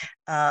 So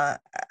I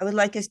would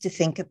like us to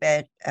think a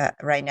bit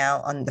right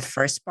now on the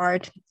first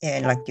part,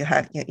 and like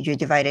you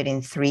divide it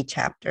in 3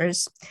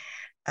 chapters,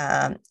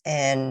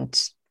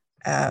 and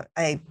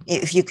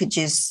if you could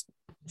just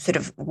sort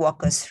of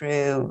walk us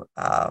through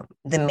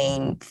the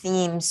main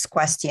themes,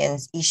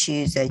 questions,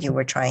 issues that you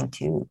were trying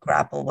to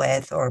grapple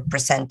with or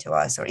present to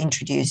us or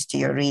introduce to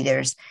your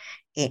readers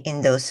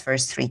in those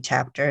first 3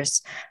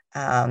 chapters.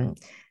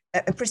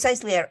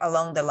 Precisely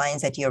along the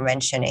lines that you're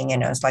mentioning,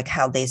 it's like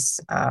how this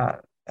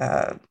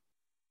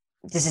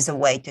is a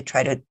way to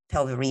try to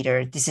tell the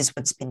reader, this is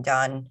what's been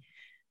done,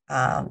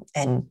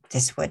 and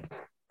this is what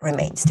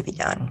remains to be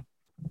done.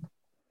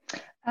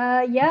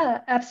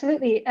 Yeah,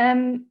 absolutely.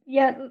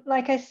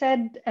 Like I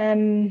said,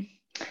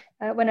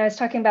 when I was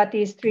talking about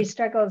these 3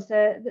 struggles,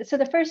 so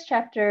the first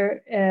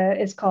chapter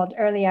is called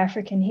Early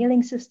African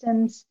Healing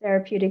Systems,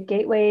 Therapeutic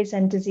Gateways,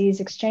 and Disease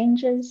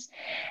Exchanges.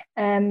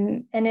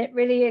 And it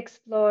really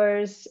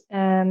explores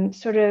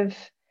sort of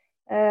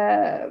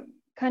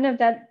kind of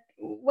that,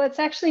 what's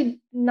actually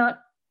not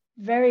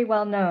very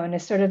well known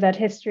is sort of that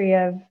history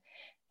of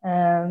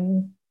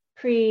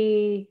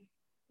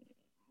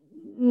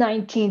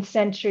 19th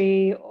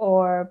century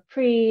or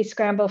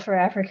pre-Scramble for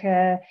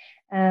Africa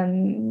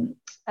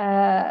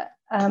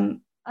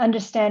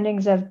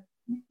understandings of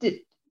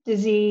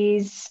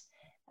disease,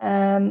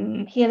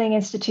 healing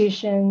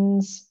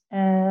institutions,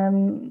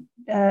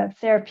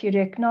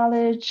 therapeutic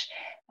knowledge,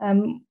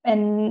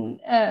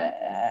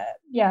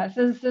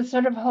 there's this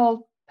sort of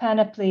whole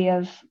panoply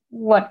of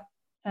what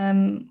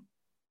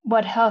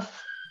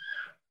health,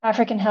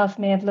 African health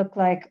may have looked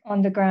like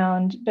on the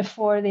ground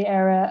before the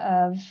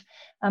era of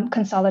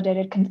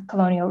consolidated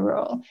colonial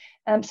rule.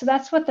 So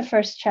that's what the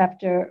first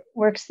chapter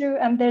works through.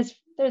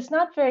 There's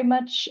not very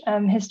much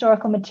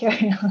historical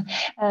material,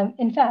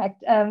 in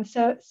fact.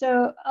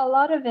 So a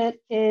lot of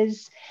it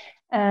is,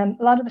 a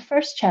lot of the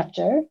first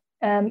chapter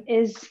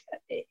is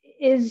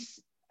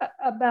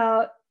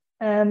about,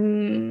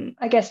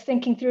 I guess,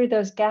 thinking through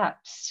those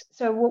gaps.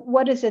 So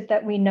what is it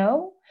that we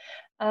know?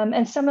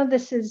 And some of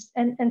this is,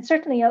 and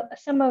certainly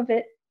some of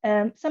it,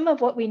 some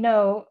of what we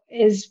know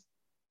is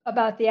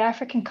about the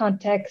African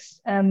context.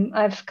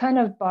 I've kind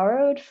of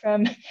borrowed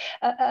from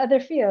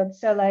other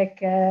fields. So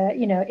like,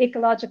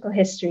 ecological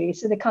history.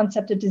 So the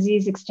concept of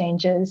disease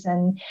exchanges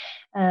and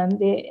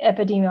the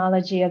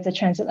epidemiology of the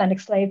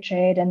transatlantic slave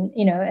trade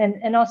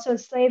and also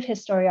slave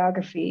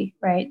historiography,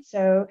 right?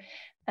 So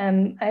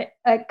I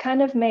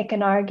kind of make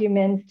an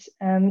argument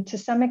to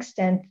some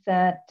extent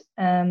that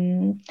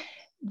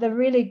the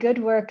really good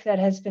work that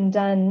has been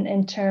done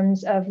in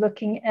terms of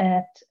looking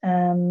at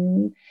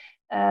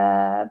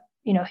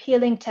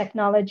healing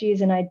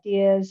technologies and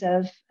ideas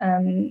of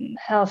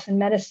health and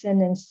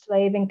medicine in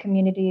slaving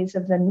communities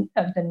of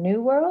the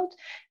New World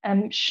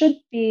should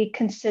be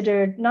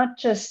considered not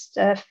just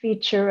a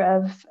feature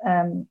of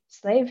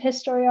slave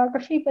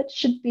historiography, but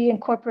should be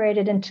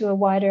incorporated into a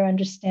wider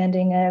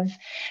understanding of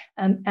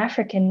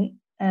African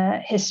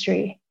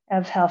history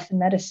of health and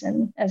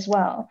medicine as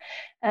well.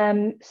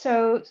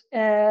 So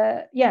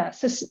that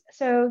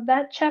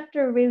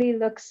chapter really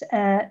looks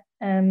at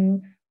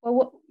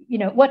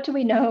what do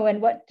we know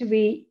and what do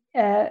we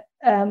have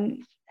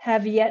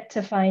yet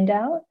to find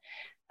out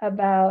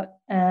about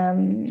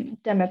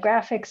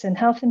demographics and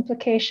health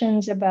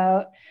implications,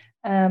 about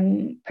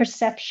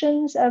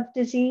perceptions of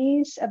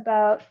disease,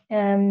 about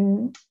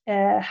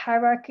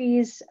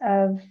hierarchies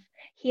of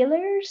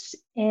healers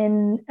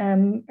in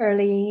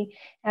early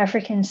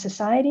African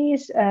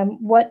societies. To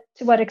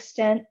what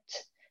extent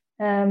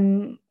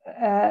do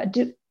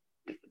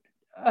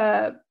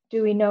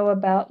we know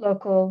about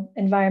local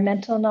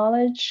environmental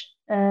knowledge,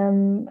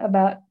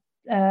 about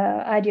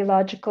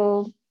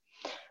ideological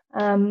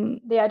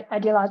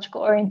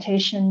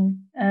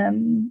orientation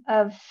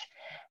of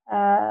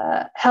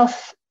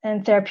health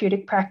and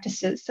therapeutic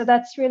practices? So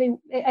that's really,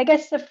 I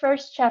guess the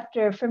first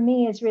chapter for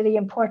me is really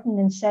important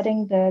in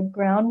setting the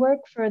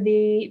groundwork for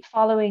the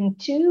following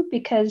two,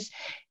 because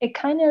it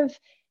kind of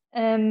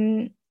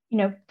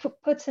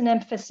puts an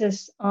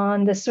emphasis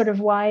on the sort of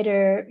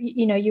wider,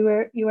 you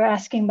were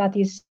asking about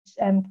these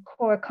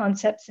core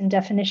concepts and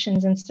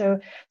definitions. And so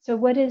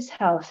what is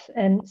health?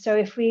 And so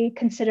if we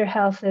consider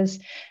health as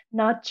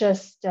not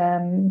just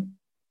the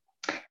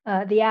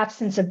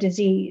absence of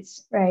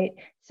disease, right?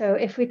 So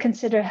if we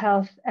consider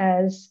health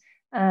as,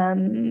 a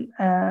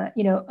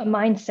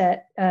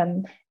mindset,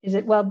 is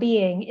it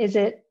well-being? Is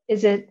it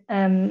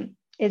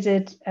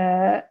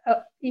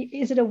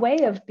a way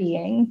of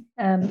being?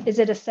 Is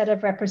it a set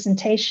of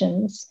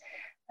representations,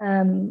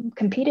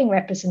 competing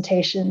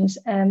representations?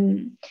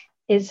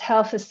 Is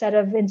health a set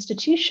of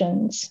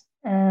institutions?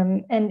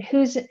 And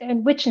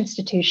which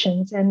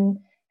institutions? And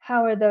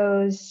how are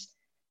those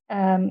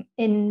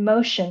in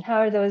motion? How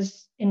are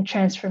those in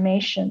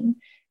transformation?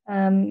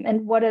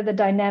 And what are the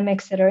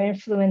dynamics that are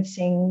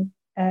influencing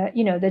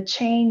the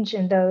change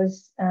in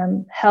those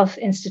health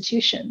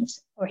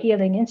institutions or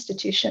healing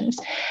institutions?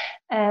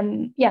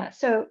 And I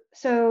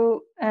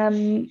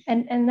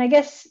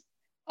guess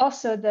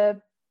also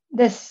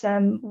this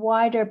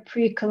wider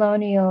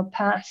pre-colonial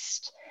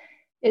past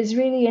is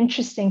really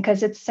interesting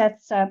because it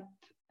sets up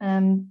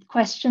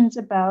questions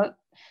about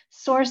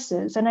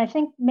sources, and I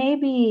think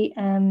maybe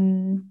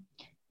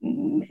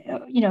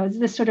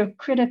this sort of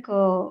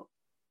critical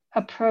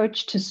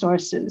approach to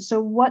sources.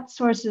 So what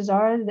sources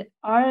are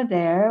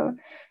there?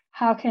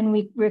 How can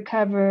we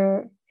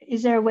recover?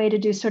 Is there a way to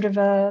do sort of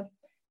as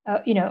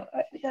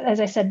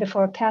I said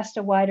before, cast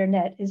a wider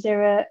net? Is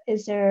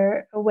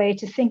there a way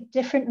to think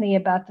differently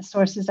about the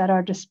sources at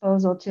our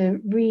disposal to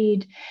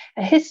read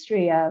a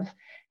history of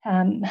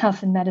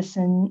health and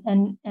medicine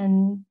and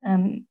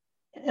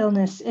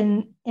illness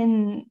in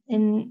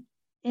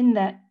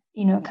that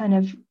kind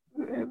of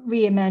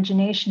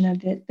reimagination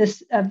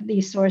of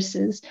these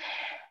sources?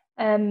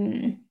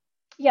 So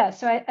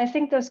I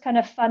think those kind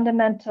of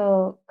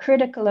fundamental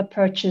critical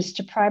approaches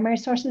to primary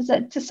sources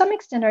that to some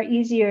extent are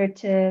easier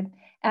to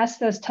ask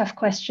those tough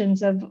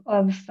questions of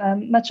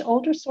much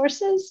older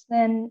sources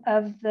than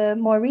of the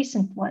more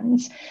recent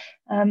ones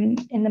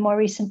in the more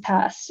recent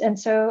past. And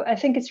so I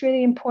think it's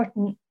really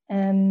important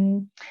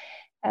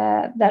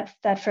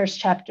that first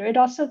chapter. It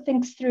also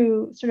thinks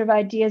through sort of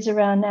ideas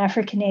around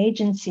African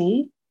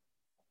agency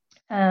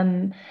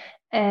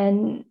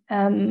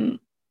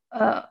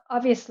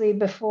Obviously,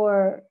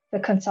 before the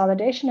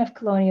consolidation of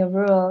colonial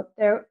rule,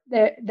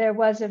 there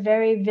was a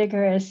very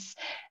vigorous,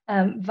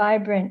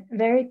 vibrant,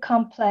 very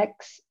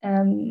complex,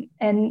 and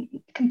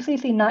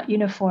completely not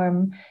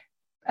uniform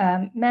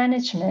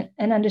management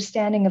and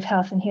understanding of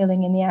health and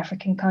healing in the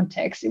African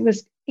context. It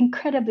was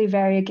incredibly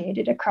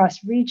variegated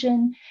across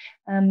region,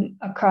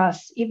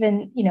 across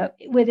even,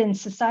 within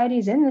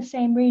societies in the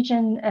same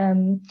region.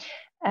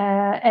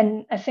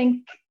 And I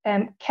think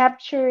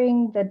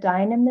capturing the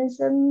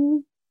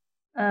dynamism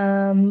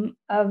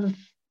of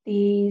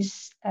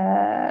these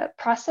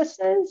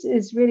processes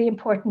is really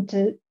important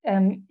to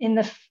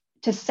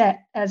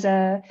set as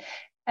the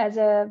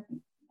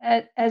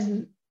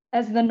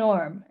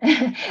norm.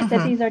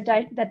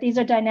 that these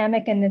are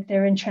dynamic and that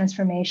they're in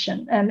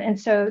transformation, and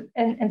so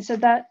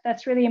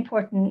that's really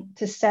important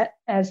to set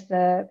as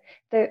the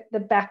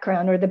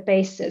background or the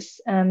basis,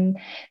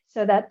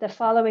 so that the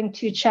following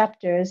two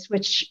chapters,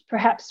 which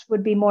perhaps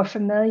would be more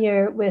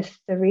familiar with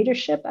the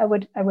readership, I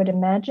would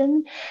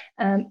imagine,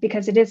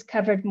 because it is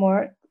covered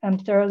more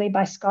thoroughly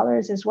by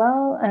scholars as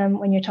well,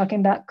 when you're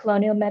talking about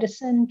colonial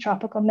medicine,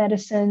 tropical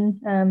medicine,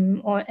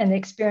 and the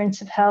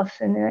experience of health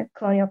in the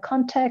colonial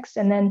context.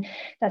 And then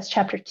that's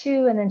chapter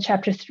 2. And then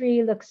chapter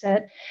 3 looks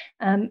at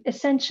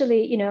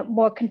essentially,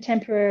 more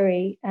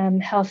contemporary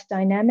health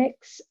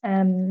dynamics,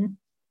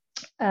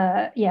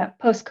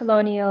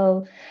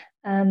 post-colonial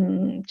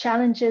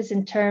challenges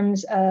in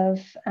terms of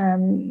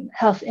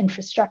health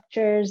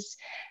infrastructures,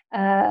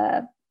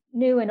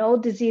 new and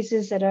old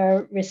diseases that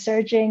are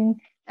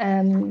resurging,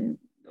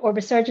 or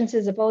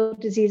resurgences of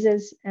old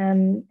diseases,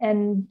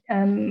 and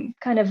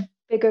kind of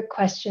bigger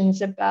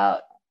questions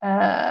about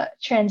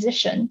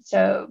transition.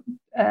 So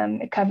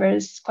it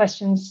covers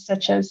questions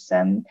such as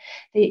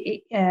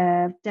the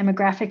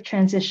demographic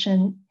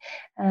transition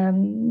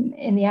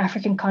in the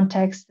African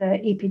context, the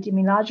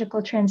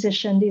epidemiological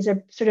transition. These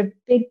are sort of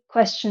big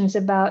questions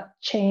about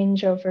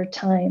change over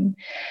time.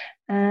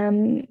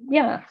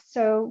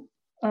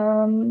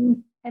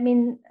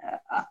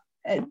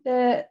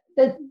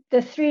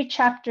 The 3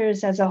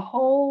 chapters as a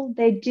whole,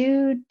 they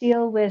do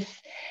deal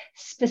with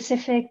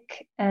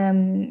specific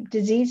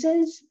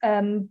diseases,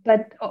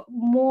 but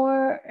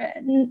more.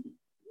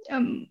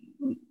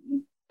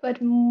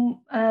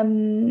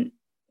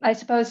 I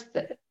suppose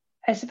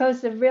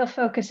the real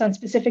focus on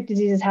specific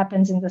diseases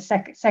happens in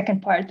the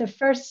second part. The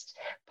first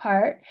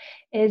part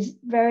is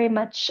very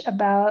much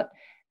about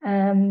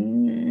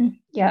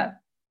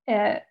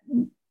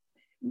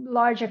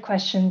larger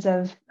questions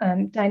of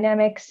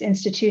dynamics,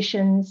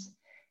 institutions,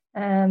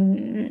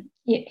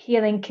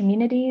 healing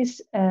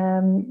communities,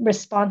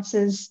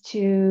 responses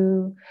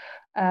to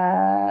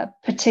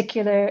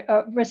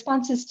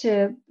responses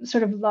to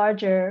sort of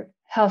larger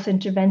health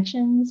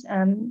interventions,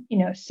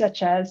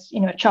 such as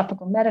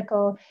tropical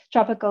medicine,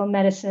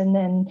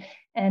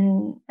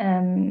 and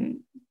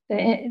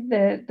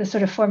the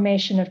sort of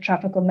formation of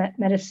tropical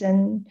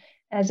medicine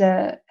as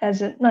a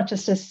not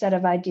just a set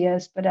of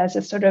ideas, but as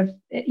a sort of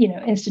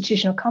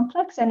institutional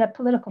complex and a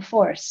political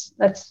force.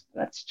 Let's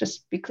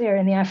just be clear,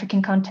 in the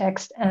African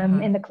context,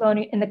 in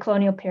the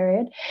colonial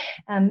period.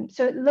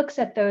 So it looks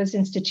at those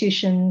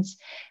institutions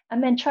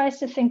and then tries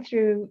to think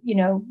through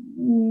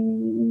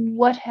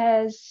what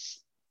has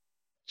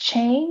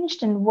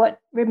changed and what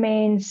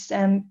remains,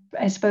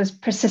 I suppose,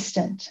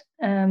 persistent.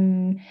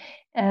 So,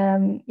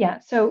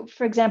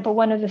 for example,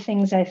 one of the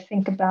things I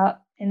think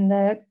about in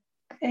the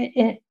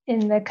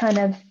kind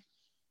of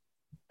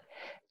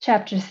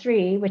chapter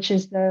 3, which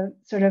is the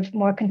sort of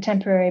more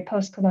contemporary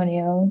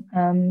post-colonial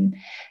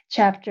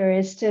chapter,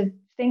 is to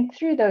think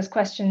through those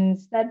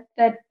questions that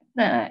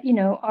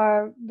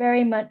are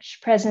very much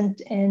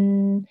present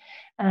in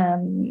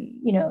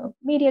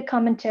media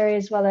commentary,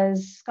 as well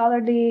as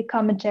scholarly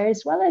commentary,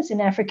 as well as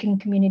in African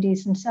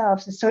communities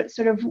themselves. So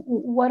sort of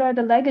what are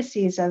the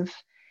legacies of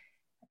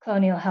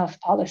colonial health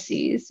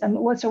policies, and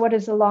what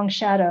is the long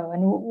shadow,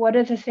 and what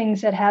are the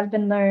things that have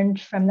been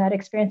learned from that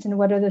experience, and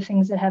what are the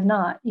things that have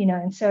not,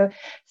 and so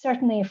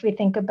certainly if we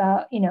think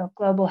about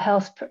global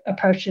health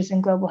approaches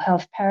and global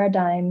health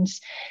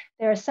paradigms,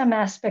 there are some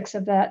aspects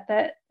of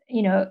that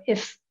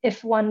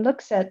if one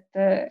looks at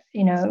the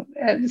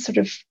sort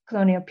of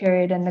colonial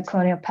period and the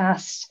colonial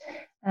past,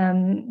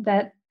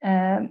 that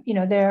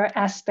there are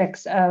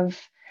aspects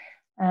of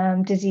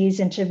disease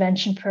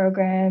intervention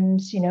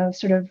programs,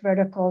 sort of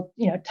vertical,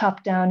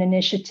 top-down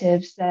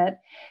initiatives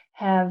that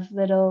have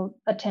little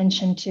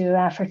attention to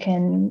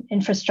African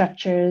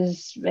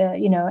infrastructures,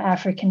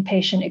 African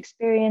patient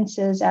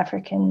experiences,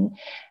 African,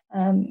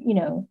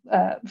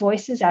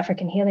 voices,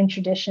 African healing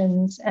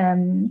traditions.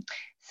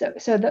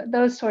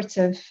 Those sorts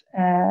of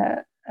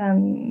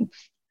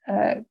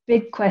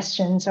big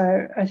questions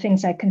are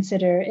things I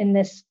consider in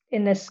this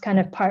kind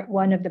of part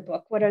 1 of the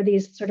book. What are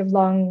these sort of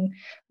long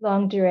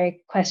durée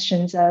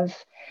questions of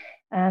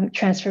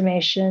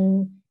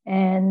transformation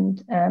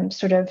and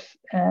sort of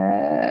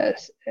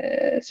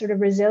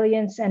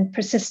resilience and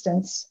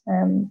persistence?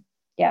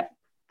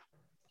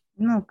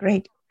 No,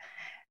 great.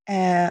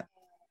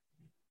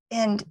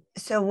 And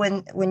so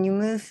when you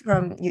move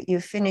from you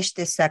finish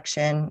this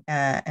section,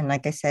 and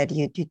like I said,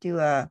 you do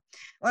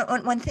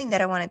one thing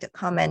that I wanted to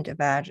comment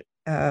about,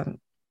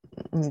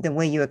 the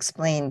way you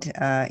explained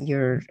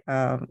your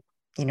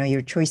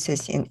your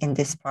choices in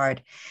this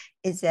part,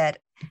 is that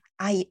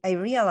I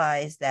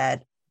realized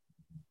that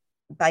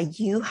by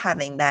you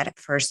having that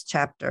first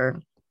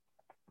chapter,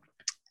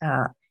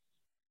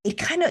 it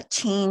kind of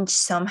changed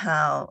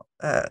somehow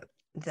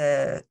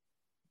the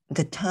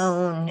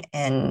tone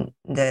and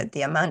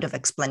the amount of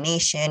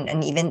explanation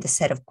and even the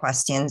set of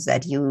questions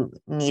that you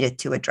needed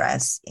to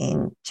address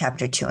in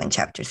chapter 2 and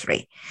chapter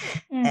 3.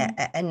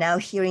 And now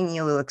hearing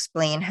you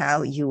explain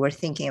how you were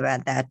thinking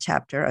about that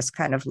chapter as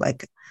kind of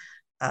like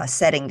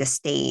setting the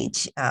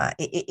stage,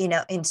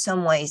 in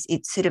some ways,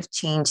 it sort of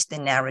changed the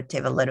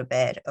narrative a little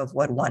bit of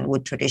what one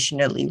would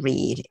traditionally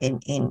read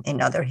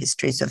in other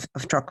histories of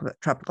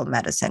tropical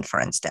medicine, for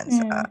instance.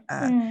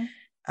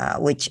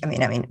 Which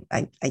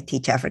I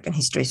teach African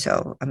history,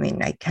 so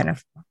I kind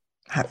of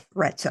have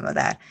read some of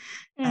that,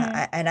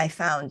 and I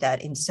found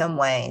that in some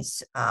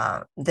ways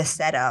the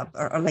setup,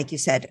 or like you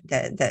said,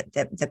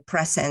 the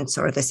presence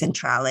or the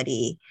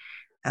centrality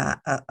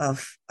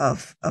of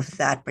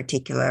that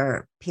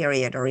particular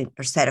period or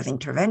set of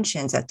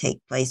interventions that take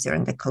place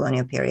during the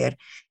colonial period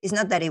is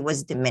not that it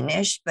was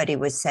diminished, but it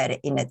was set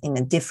in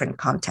a different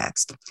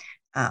context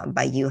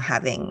by you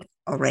having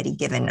already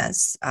given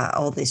us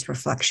all these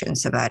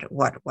reflections about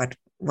what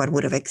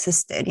would have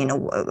existed,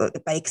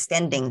 by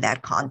extending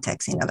that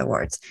context, in other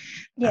words.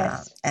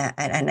 Yes.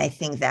 And I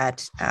think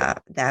that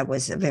that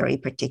was a very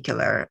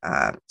particular,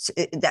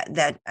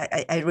 that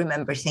I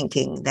remember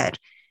thinking that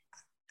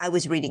I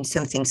was reading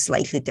something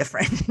slightly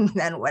different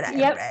than what I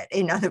had read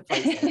in other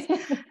places.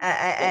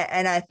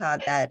 And I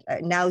thought that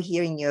now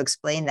hearing you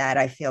explain that,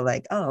 I feel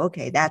like, oh,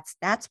 okay, that's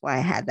why I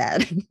had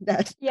that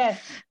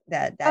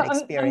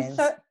experience.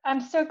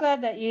 I'm so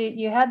glad that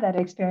you had that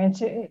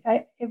experience.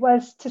 It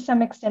was to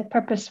some extent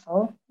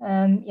purposeful.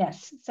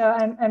 Yes. So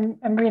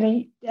I'm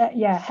really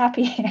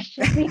happy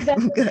actually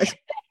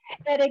that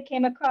it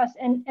came across.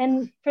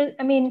 And for,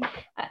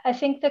 I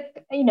think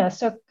that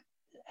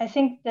I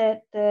think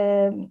that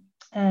the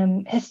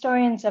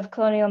historians of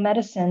colonial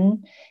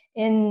medicine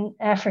in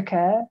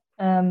Africa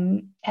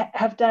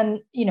have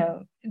done,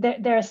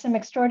 there are some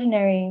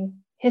extraordinary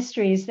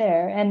histories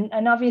there,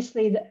 and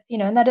obviously,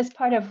 and that is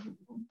part of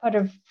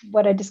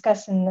what I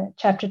discuss in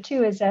chapter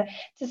 2, is that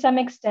to some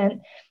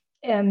extent,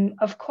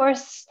 of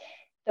course,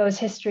 those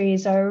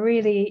histories are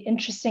really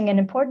interesting and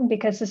important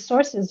because the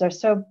sources are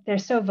so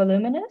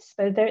voluminous,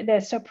 but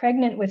they're so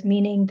pregnant with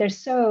meaning. They're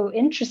so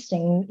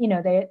interesting.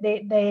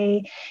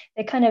 They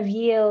kind of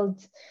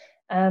yield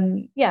a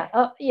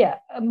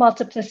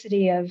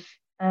multiplicity of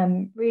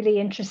really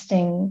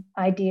interesting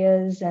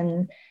ideas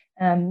and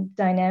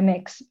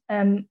dynamics.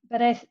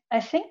 But I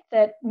think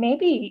that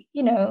maybe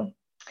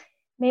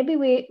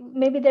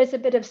there's a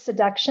bit of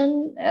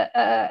seduction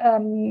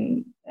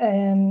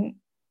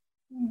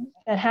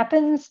that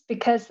happens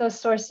because those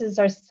sources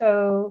are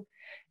so,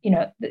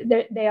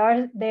 they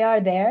are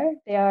there,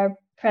 they are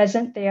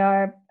present, they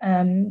are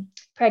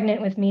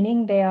pregnant with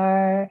meaning, they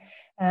are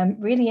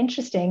really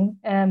interesting.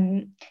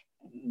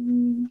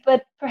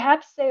 But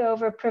perhaps they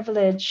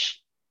overprivilege,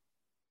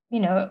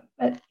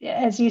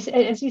 as you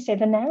say,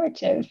 the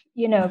narrative,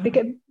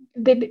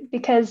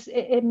 because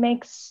it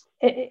makes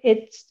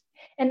it's,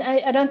 and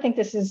I don't think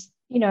this is,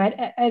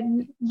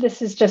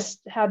 this is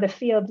just how the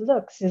field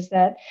looks, is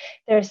that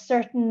there's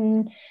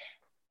certain,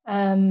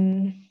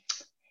 there's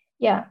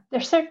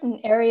certain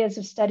areas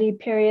of study,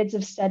 periods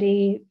of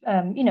study,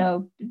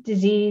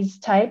 disease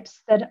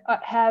types that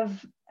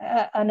have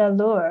an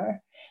allure.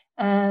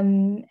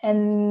 And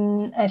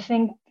I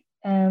think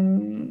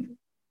one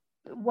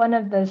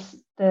of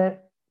the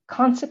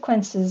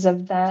consequences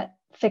of that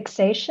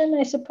fixation,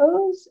 I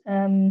suppose,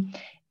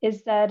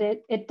 is that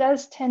it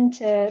does tend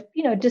to,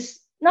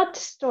 just not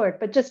distort,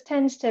 but just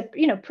tends to,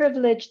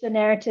 privilege the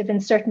narrative in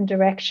certain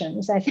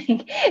directions, I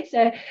think.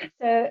 So,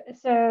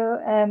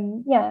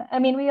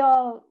 we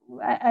all,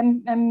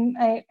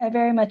 I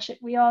very much,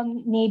 we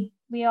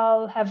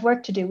all have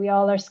work to do. We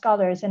all are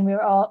scholars, and we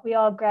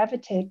all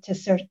gravitate to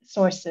certain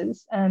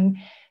sources.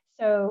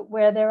 So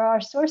where there are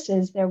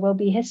sources, there will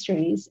be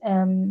histories.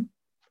 So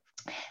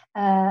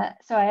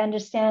I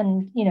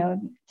understand,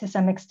 to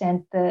some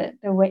extent, the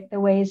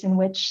ways in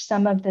which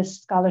some of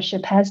this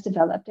scholarship has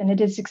developed, and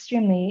it is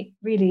extremely,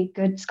 really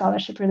good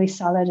scholarship, really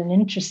solid and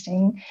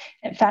interesting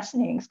and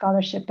fascinating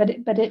scholarship. But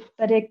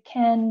it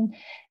can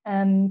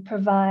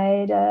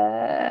provide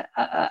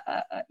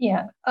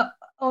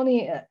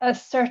only a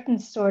certain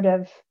sort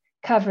of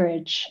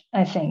coverage,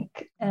 I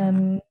think.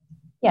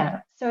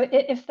 So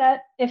if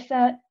that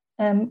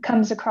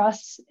comes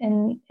across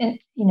in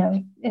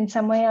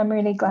some way, I'm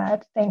really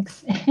glad.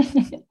 Thanks.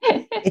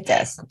 It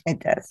does.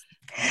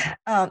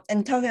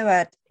 And talking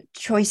about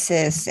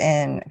choices,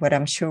 and what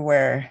I'm sure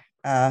were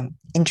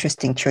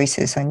interesting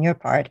choices on your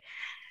part,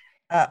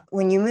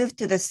 when you move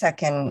to the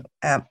second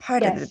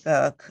part of the Yes.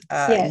 book,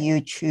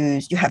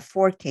 Yes. you have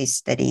 4 case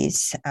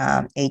studies,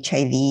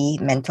 HIV,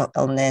 mental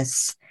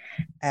illness,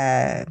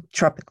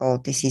 tropical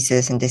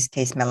diseases, in this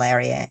case,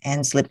 malaria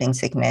and sleeping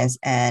sickness,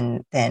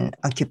 and then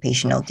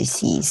occupational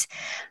disease.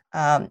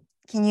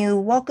 Can you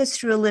walk us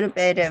through a little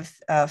bit of,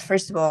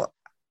 first of all,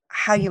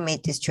 how you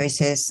made these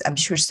choices? I'm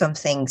sure some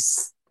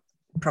things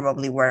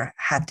probably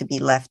had to be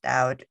left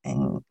out,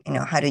 and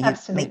how do you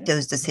Absolutely. make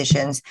those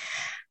decisions?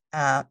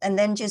 And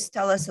then just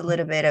tell us a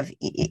little bit of,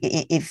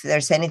 if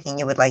there's anything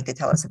you would like to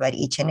tell us about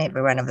each and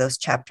every one of those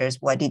chapters.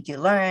 What did you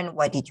learn?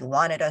 What did you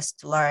wanted us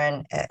to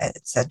learn,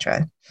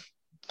 etc.?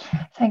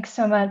 Thanks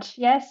so much.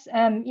 Yes.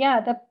 I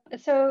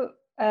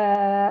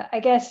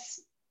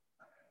guess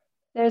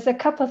there's a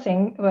couple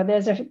things. Well,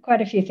 there's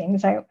quite a few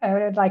things I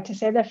would like to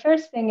say. The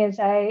first thing is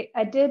I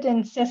did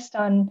insist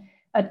on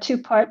a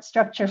 2-part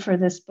structure for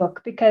this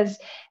book because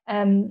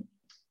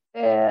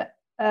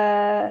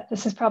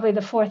this is probably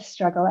the 4th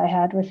struggle I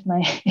had with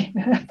my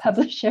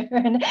publisher.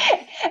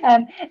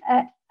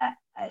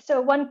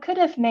 So one could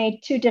have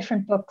made 2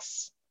 different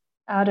books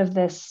out of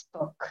this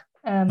book.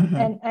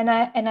 And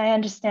I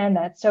understand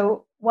that.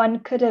 So one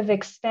could have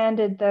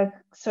expanded the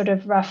sort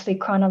of roughly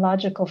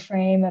chronological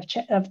frame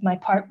of my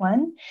part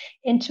 1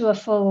 into a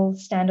full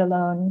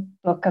standalone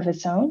book of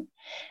its own.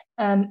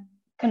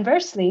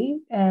 Conversely,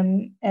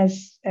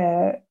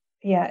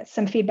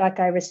 some feedback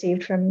I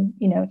received from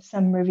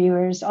some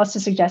reviewers also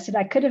suggested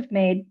I could have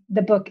made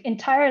the book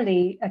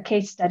entirely a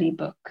case study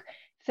book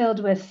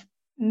filled with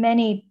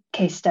many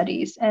case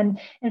studies. And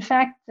in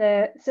fact,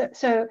 for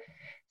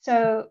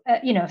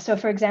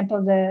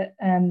example,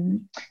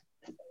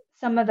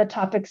 some of the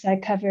topics I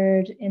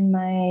covered in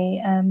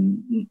my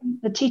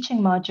the teaching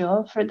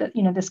module for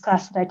this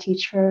class that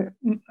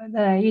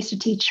I used to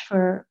teach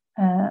for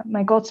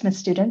my Goldsmith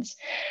students.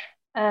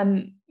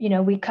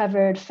 We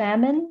covered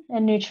famine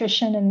and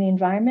nutrition and the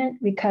environment.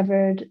 We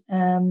covered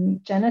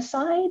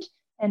genocide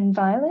and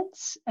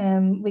violence.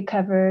 We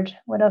covered,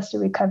 what else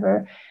did we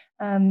cover?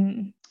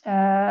 In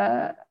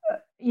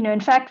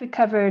fact, we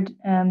covered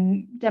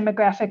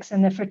demographics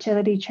and the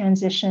fertility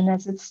transition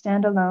as its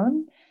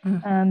standalone.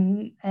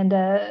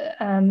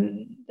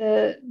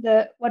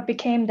 What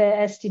became the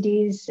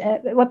STDs,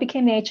 what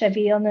became the HIV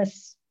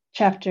illness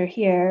chapter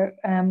here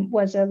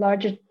was a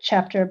larger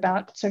chapter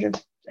about sort of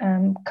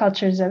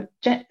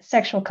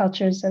sexual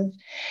cultures of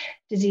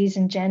disease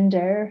and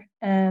gender.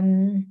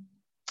 So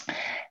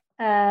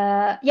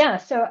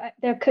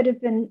there could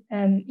have been,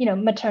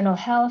 maternal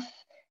health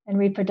and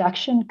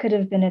reproduction could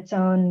have been its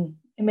own,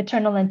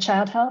 maternal and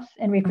child health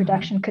and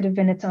reproduction could have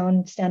been its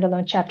own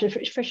standalone chapter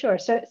for sure.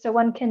 So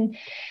one can,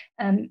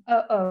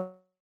 the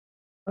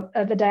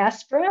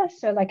diaspora.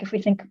 So like if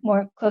we think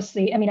more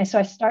closely, so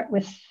I start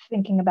with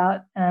thinking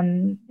about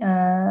the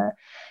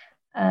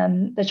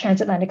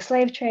transatlantic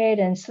slave trade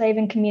and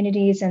slaving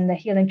communities and the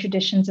healing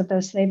traditions of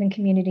those slaving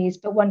communities.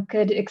 But one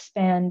could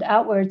expand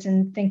outwards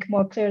and think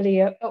more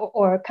clearly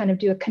or kind of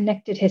do a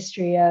connected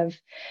history of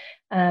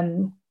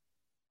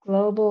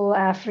global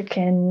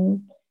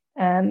African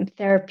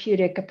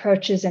therapeutic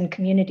approaches and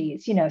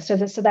communities, so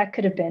that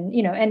could have been,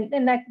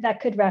 and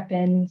that could wrap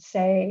in,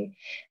 say,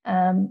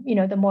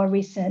 the more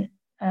recent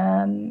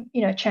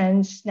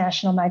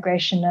transnational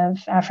migration of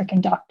African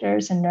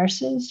doctors and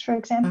nurses, for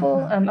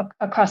example,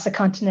 across the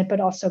continent,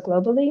 but also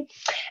globally.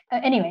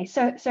 Anyway,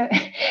 so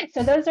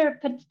those are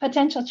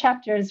potential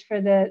chapters for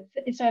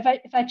so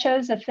if I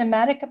chose a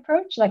thematic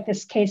approach, like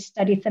this case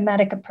study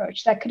thematic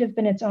approach, that could have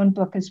been its own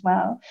book as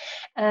well.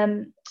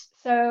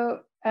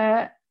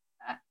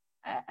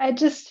 I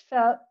just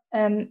felt,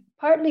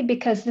 partly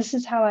because this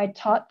is how I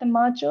taught the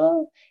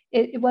module,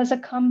 it was a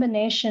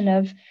combination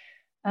of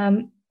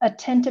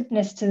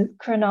attentiveness to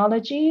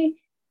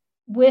chronology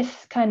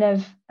with kind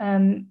of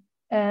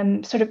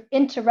sort of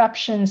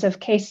interruptions of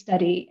case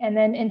study, and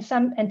then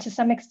to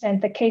some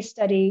extent the case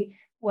study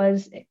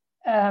was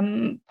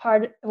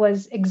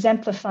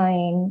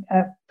exemplifying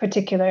a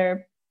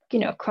particular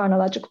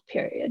chronological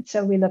period.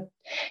 So we looked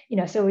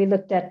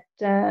at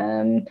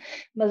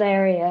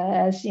malaria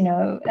as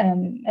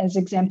as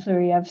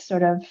exemplary of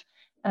sort of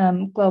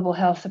global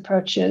health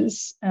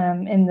approaches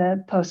in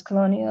the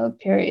post-colonial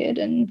period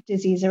and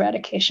disease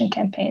eradication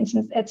campaigns,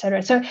 et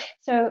cetera. So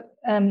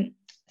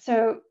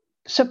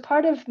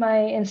part of my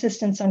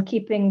insistence on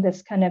keeping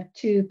this kind of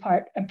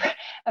 2-part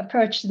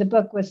approach to the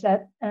book was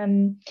that,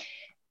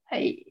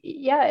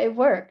 it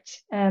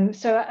worked.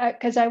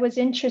 Because I was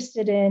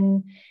interested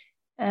in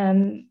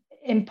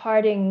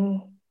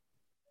imparting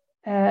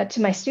to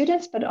my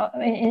students, but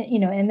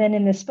and then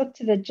in this book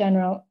to the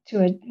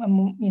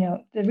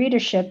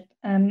readership.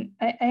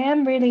 I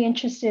am really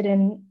interested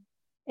in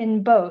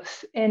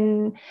both,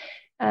 in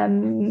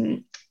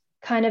kind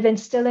of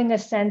instilling a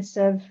sense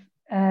of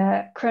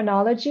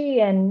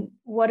chronology and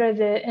what are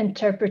the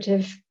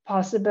interpretive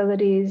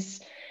possibilities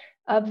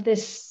of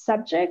this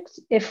subject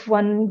if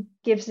one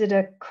gives it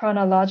a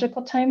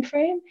chronological time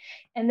frame.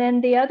 And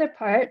then the other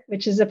part,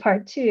 which is a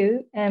part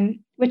 2,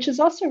 which is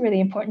also really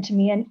important to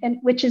me, and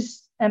which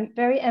is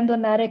very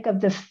emblematic of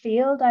the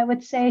field, I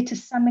would say, to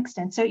some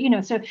extent. So,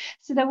 so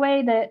the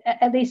way that,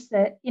 at least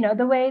the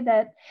way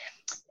that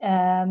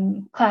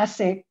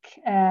classic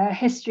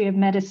history of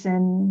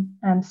medicine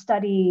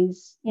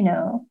studies,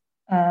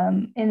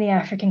 in the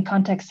African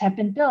context have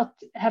been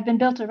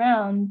built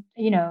around,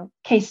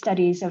 case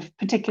studies of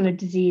particular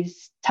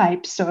disease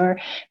types or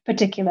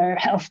particular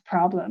health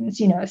problems,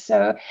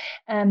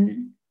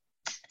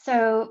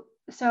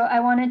 So I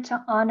wanted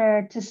to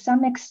honor, to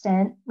some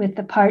extent, with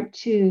the part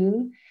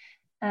 2,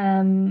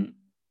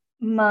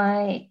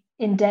 my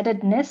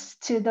indebtedness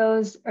to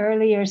those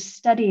earlier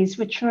studies,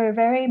 which were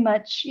very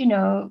much,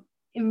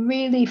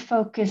 really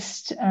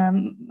focused,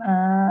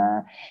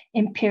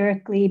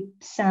 empirically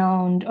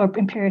sound or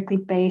empirically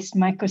based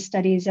micro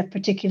studies of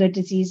particular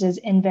diseases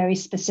in very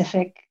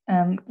specific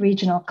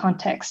regional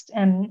context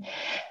and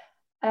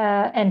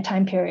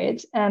time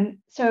periods.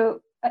 So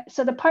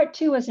the part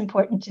 2 was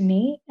important to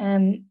me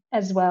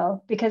as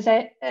well, because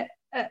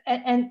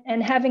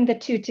and having the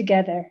two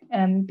together,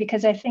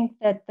 because I think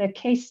that the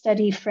case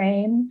study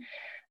frame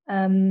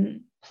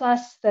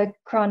plus the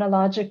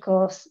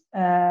chronological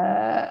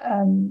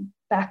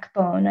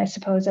backbone, I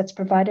suppose, that's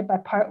provided by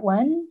part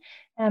 1,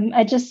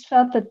 I just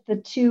felt that the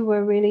two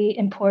were really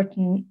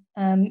important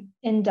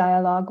in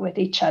dialogue with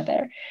each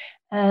other.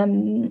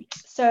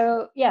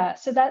 So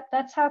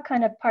that's how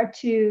kind of part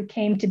 2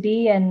 came to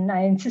be, and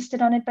I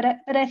insisted on it.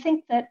 But I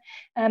think that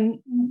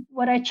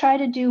what I try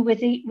to do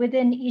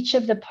within each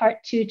of the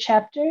part 2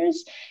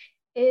 chapters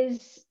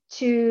is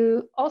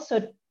to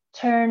also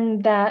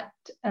turn that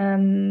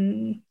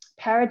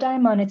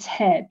paradigm on its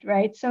head,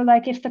 right? So,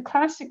 like, if the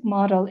classic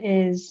model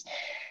is,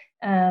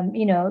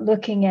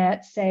 looking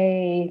at,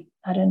 say,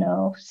 I don't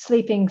know,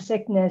 sleeping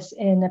sickness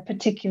in a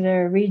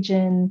particular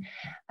region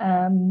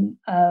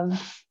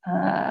of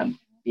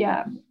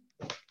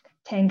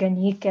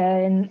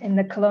Tanganyika in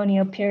the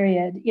colonial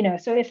period,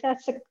 so if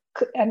that's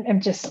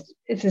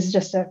this is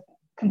just a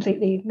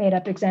completely made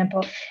up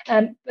example,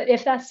 but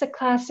if that's the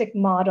classic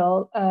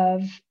model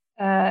of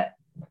a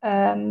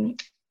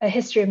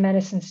history of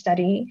medicine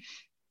study,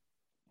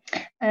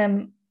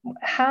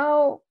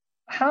 how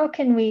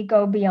can we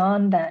go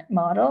beyond that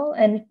model,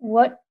 and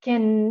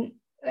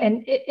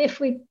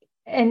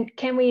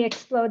can we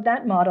explode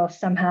that model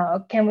somehow?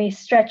 Can we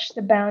stretch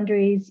the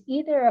boundaries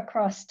either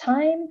across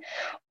time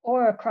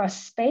or across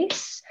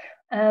space?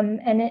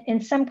 And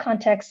in some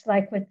contexts,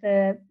 like with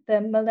the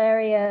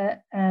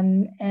malaria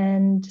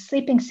and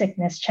sleeping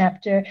sickness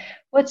chapter,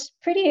 what's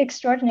pretty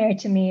extraordinary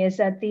to me is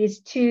that these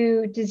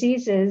two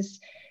diseases,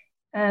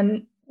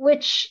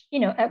 which,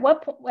 at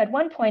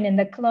one point in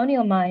the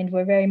colonial mind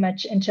were very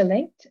much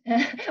interlinked,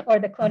 or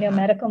the colonial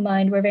medical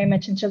mind were very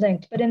much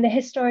interlinked. But in the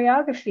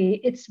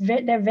historiography,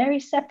 they're very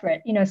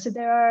separate. So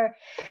there are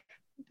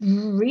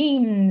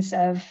reams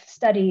of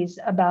studies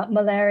about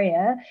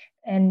malaria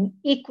and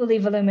equally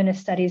voluminous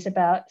studies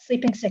about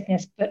sleeping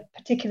sickness, but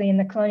particularly in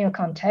the colonial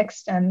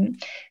context.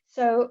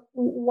 So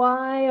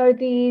why are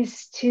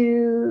these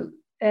two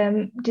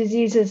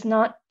diseases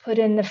not put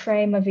in the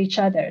frame of each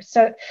other?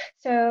 So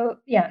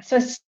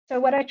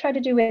what I try to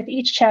do with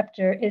each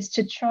chapter is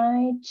to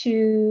try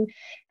to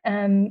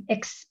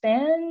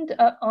expand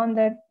on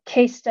the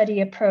case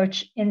study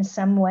approach in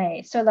some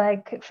way. So,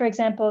 like, for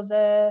example,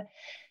 the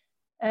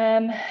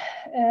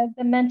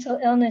mental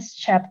illness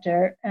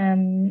chapter,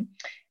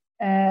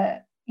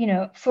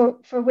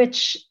 for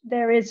which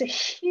there is a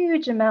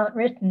huge amount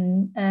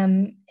written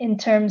in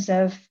terms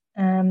of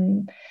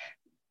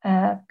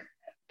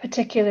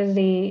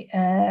particularly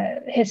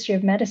history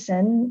of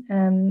medicine.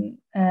 So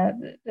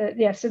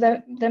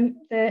the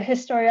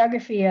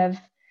historiography of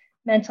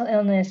mental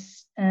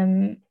illness,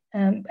 and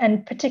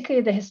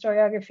particularly the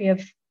historiography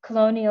of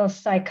colonial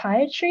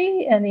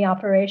psychiatry and the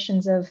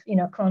operations of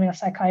colonial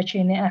psychiatry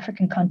in the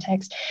African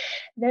context.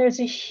 There's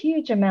a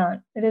huge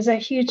amount. There's a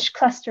huge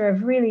cluster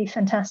of really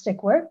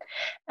fantastic work,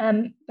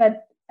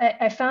 but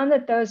I found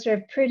that those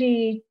are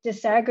pretty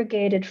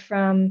disaggregated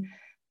from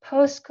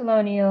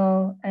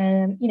post-colonial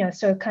and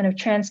so kind of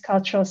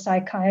transcultural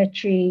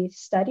psychiatry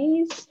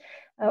studies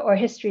or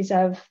histories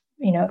of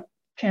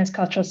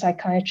transcultural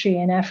psychiatry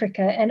in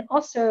Africa, and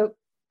also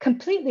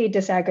completely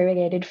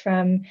disaggregated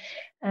from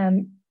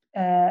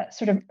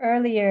sort of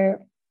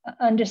earlier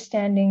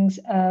understandings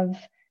of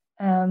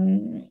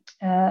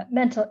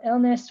mental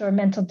illness or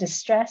mental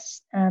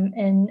distress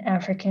in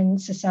African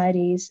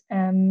societies.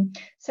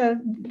 So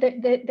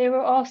they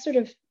were all sort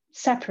of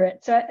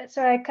separate. So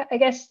I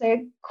guess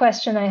the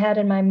question I had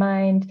in my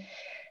mind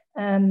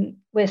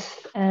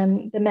with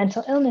the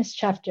mental illness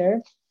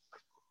chapter,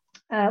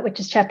 which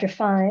is chapter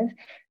 5,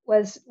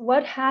 was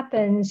what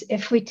happens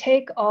if we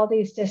take all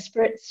these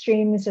disparate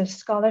streams of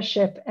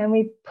scholarship and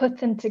we put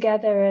them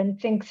together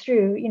and think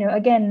through,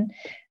 again,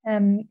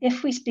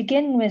 if we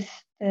begin with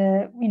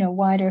the,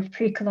 wider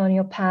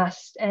pre-colonial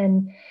past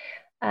and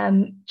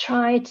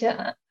try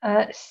to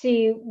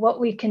see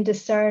what we can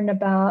discern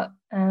about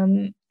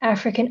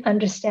African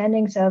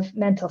understandings of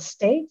mental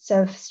states,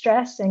 of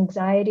stress,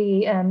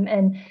 anxiety,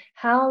 and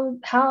how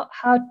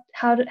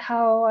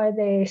are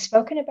they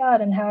spoken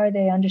about and how are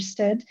they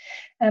understood?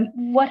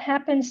 What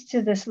happens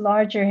to this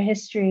larger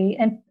history,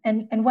 and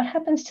what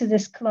happens to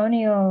this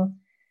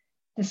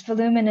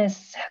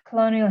voluminous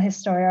colonial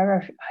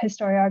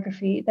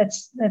historiography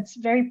that's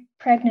very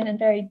pregnant and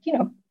very,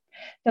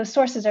 those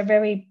sources are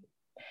very,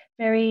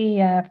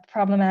 very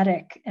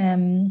problematic.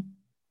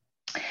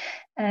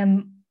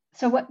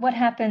 So what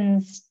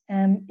happens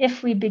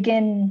if we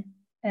begin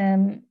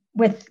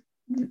with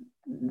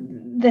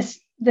this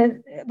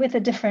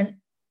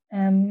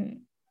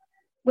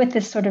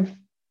sort of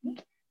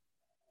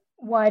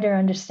wider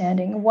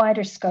understanding,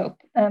 wider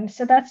scope?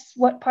 So that's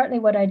partly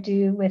what I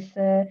do with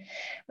the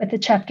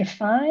chapter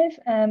 5.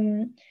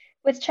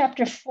 With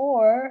chapter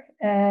 4,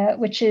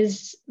 which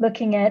is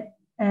looking at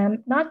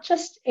not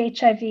just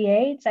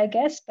HIV/AIDS, I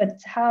guess,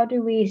 but how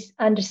do we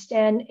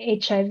understand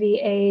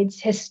HIV/AIDS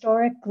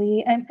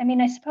historically? I mean,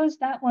 I suppose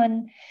that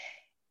one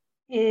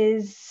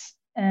is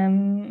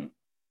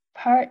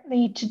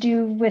partly to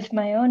do with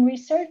my own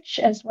research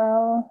as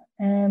well,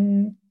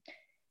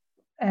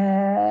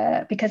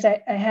 because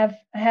I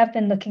have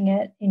been looking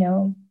at,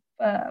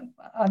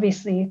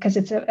 obviously, because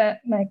it's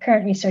my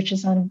current research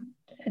is on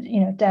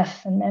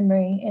death and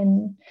memory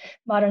in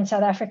modern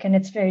South Africa, and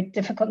it's very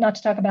difficult not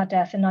to talk about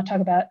death and not talk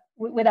about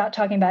without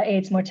talking about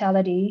AIDS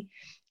mortality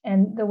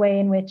and the way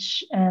in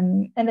which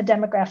and the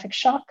demographic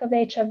shock of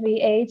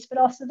HIV/AIDS, but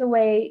also the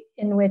way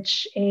in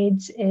which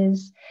AIDS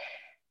is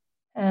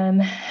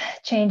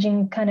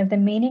changing kind of the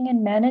meaning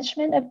and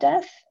management of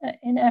death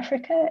in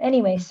Africa.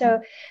 Anyway, so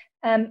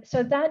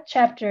that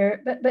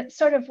chapter, but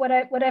sort of what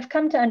I've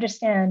come to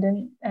understand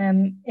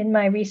and in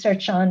my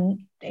research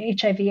on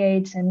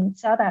HIV/AIDS in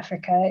South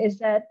Africa is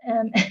that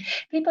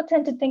people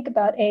tend to think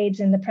about AIDS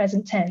in the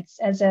present tense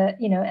as a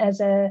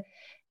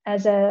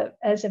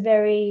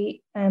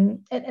very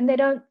and they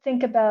don't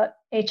think about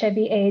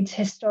HIV/AIDS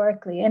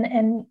historically,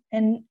 and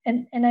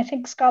I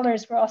think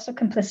scholars were also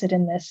complicit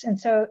in this, and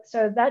so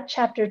that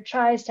chapter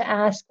tries to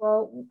ask,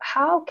 well,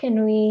 how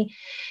can we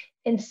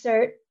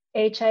insert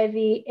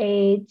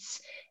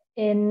HIV/AIDS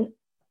in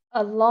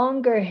a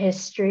longer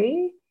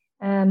history,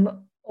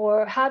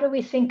 or how do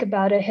we think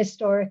about it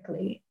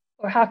historically,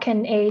 or how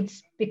can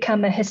AIDS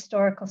become a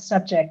historical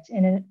subject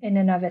in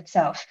and of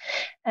itself?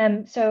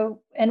 And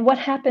what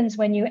happens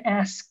when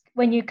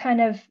you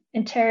kind of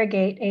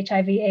interrogate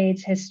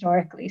HIV/AIDS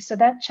historically? So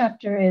that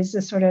chapter is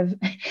a sort of,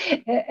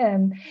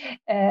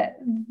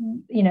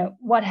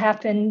 what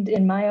happened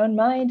in my own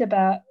mind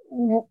about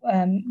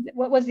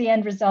what was the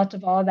end result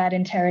of all that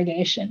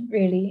interrogation,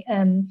 really.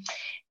 One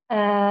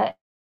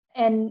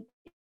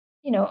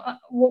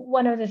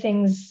of the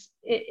things,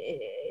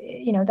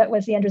 that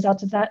was the end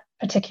result of that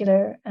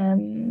particular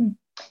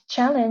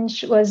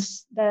challenge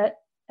was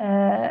that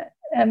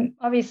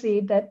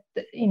obviously that,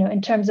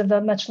 in terms of a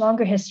much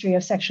longer history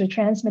of sexually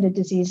transmitted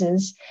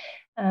diseases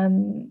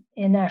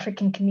in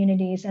African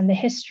communities and the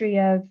history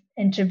of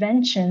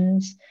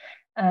interventions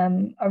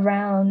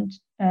around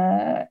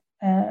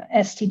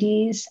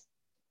STDs,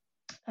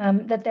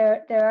 that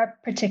there are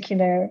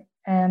particular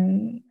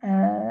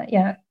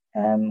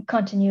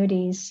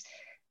continuities,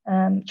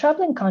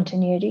 troubling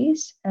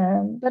continuities,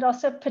 but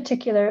also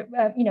particular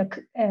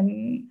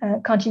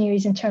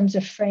continuities in terms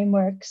of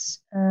frameworks,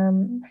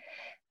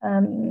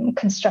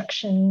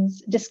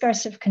 constructions,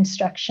 discursive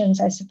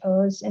constructions, I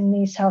suppose, in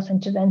these health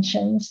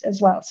interventions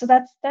as well. So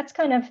that's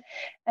kind of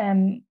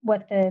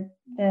what the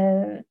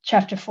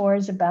chapter 4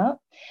 is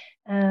about.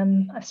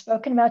 I've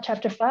spoken about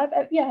chapter 5.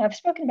 I've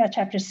spoken about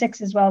chapter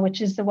 6 as well,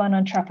 which is the one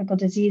on tropical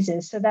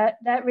diseases. So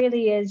that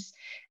really is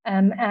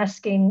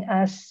asking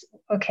us,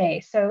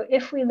 okay, so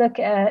if we look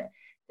at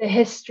the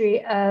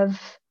history of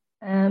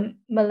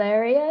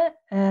malaria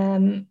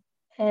and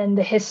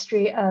the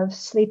history of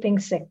sleeping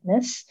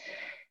sickness,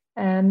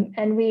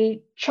 and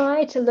we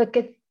try to look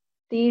at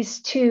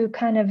these two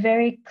kind of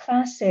very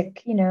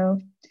classic,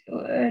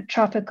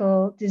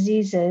 tropical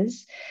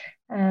diseases,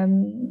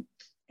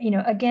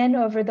 again,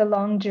 over the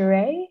longue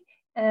durée.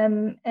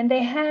 And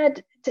they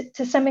had,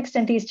 to some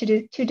extent, these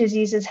two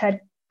diseases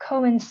had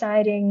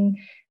coinciding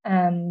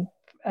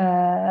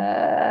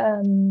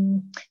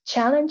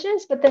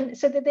challenges, but then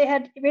so that they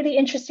had really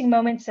interesting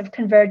moments of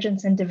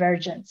convergence and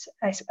divergence,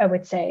 I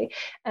would say.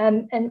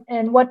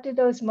 And what do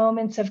those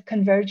moments of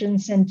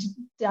convergence and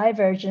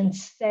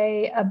divergence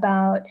say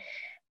about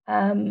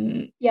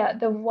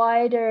the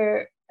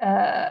wider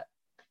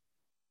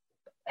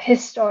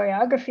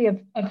historiography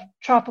of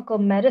tropical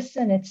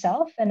medicine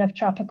itself and of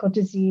tropical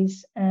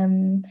disease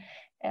in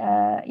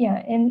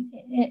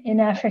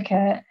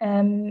Africa,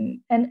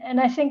 and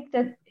I think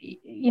that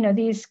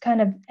these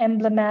kind of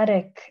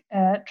emblematic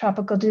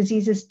tropical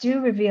diseases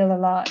do reveal a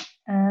lot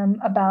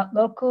about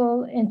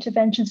local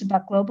interventions,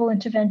 about global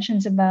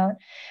interventions, about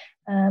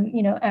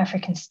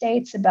African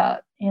states,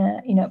 about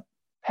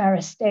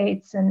Paris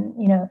states, and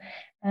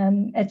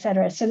et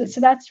cetera. So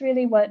that's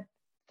really what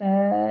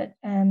the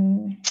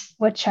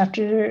what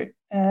chapter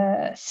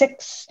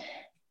 6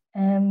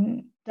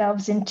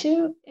 delves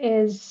into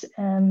is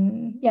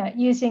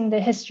using the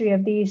history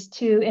of these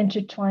two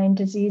intertwined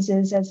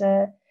diseases as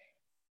a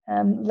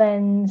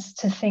lens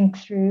to think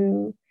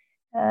through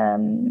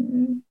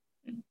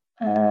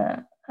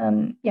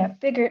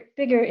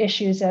bigger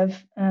issues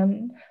of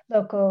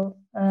local,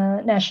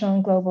 national,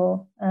 and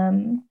global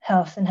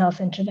health and health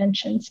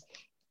interventions.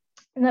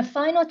 And the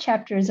final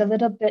chapter is a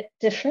little bit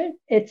different.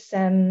 It's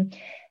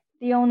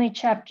the only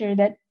chapter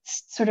that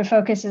sort of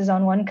focuses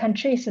on one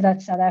country, so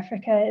that's South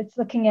Africa. It's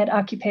looking at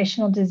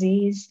occupational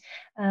disease,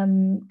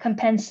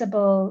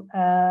 compensable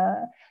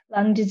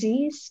lung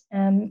disease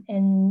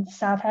in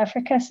South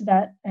Africa. So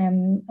that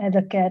I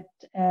look at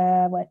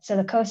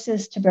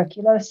silicosis,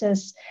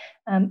 tuberculosis,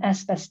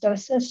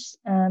 asbestosis,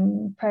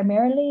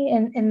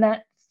 primarily in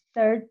that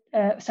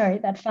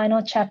that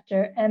final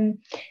chapter. And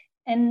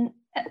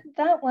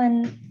that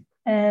one,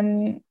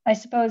 I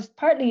suppose,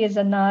 partly is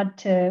a nod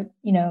to,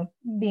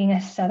 being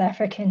a South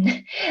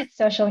African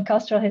social and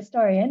cultural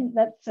historian.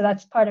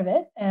 That's part of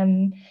it.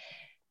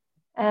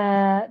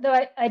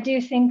 Though I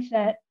do think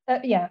that,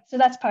 so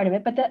that's part of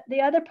it. But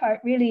the other part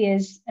really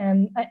is,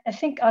 I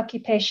think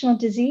occupational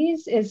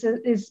disease is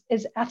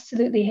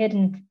absolutely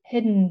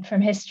hidden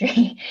from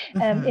history.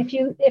 Mm-hmm.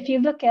 If you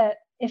look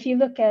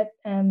at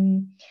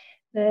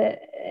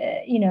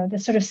the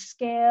sort of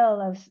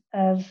scale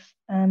of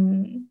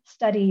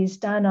studies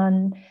done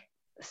on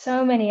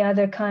so many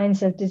other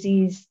kinds of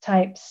disease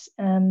types,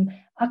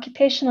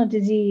 occupational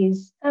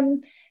disease,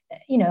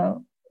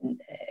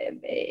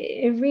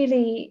 it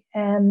really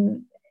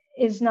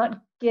is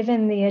not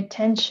given the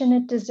attention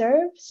it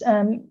deserves,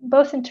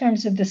 both in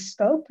terms of the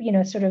scope,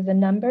 sort of the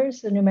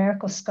numbers, the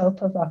numerical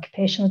scope of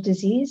occupational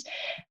disease,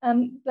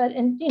 but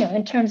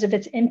in terms of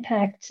its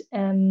impact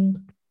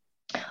on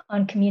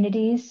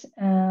communities,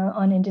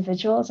 on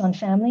individuals, on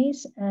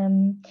families.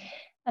 And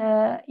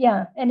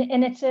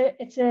it's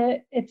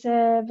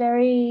a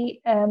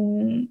very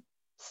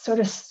sort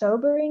of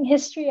sobering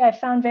history. I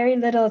found very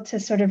little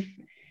to sort of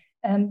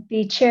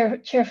be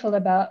cheerful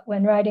about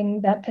when writing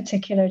that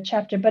particular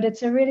chapter, but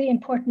it's a really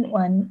important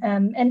one,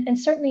 and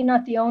certainly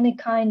not the only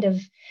kind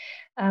of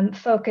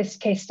focused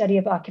case study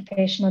of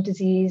occupational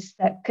disease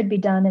that could be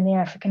done in the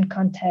African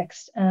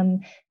context.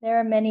 There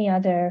are many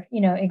other,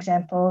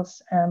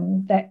 examples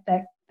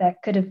that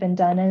could have been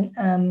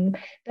done,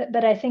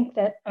 but I think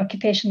that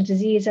occupational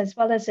disease, as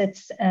well as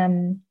its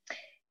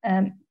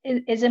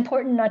is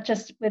important not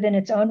just within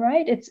its own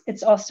right.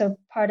 It's also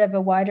part of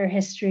a wider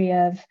history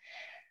of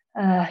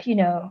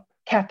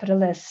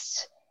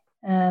capitalist,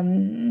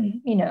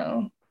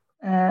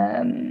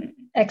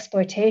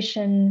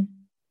 exploitation,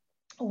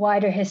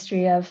 wider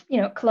history of,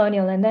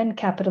 colonial and then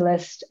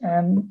capitalist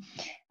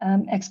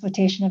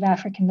exploitation of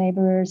African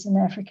laborers and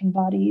African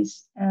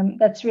bodies.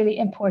 That's really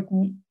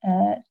important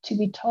to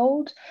be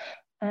told.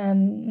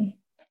 And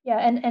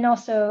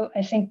also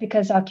I think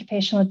because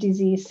occupational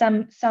disease,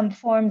 some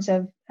forms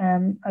of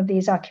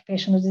these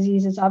occupational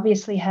diseases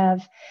obviously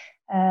have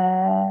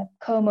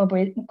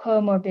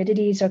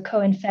comorbidities or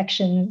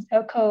co-infections,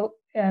 or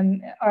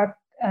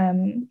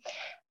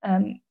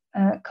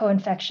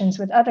co-infections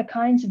with other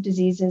kinds of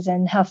diseases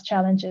and health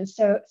challenges.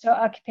 So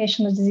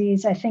occupational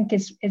disease, I think,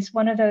 is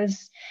one of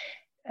those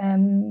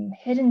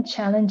hidden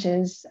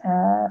challenges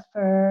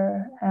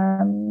for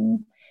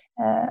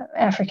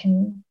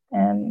African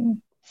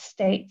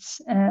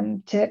states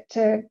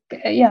to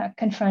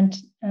confront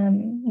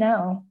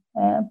now.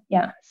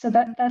 So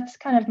that's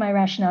kind of my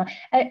rationale.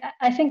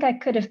 I think I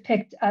could have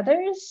picked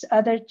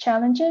other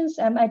challenges.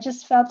 I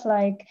just felt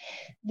like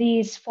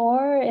these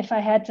four, if I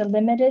had to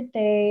limit it,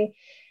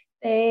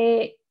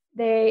 they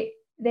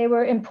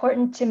were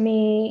important to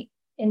me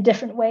in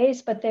different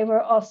ways, but they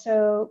were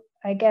also,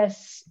 I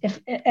guess,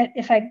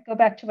 if I go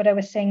back to what I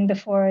was saying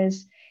before,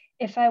 is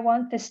if I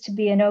want this to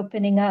be an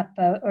opening up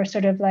or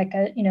sort of like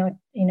a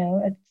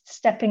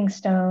stepping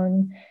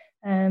stone.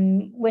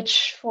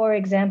 Which four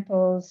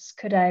examples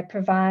could I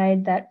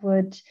provide that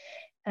would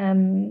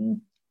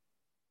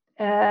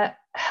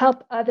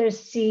help others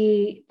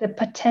see the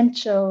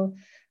potential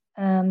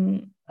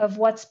of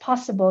what's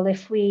possible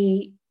if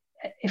we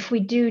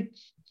do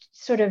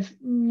sort of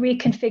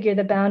reconfigure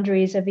the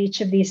boundaries of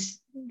each of these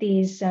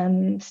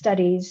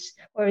studies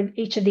or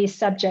each of these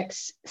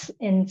subjects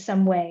in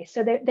some way.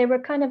 So they were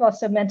kind of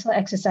also mental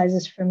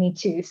exercises for me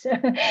too. So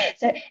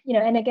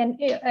and again,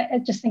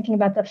 just thinking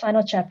about the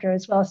final chapter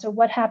as well. So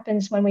what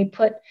happens when we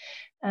put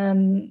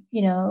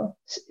silicosis,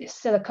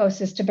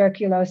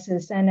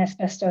 tuberculosis, and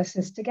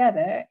asbestosis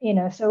together?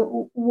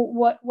 So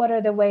what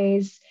are the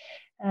ways?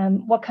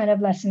 What kind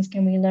of lessons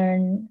can we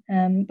learn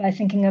by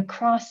thinking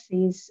across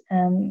these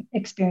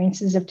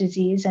experiences of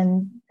disease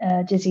and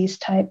disease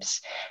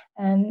types?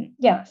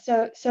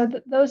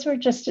 Those were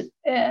just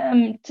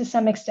to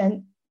some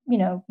extent,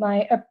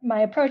 my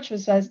approach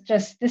was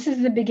just, this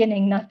is the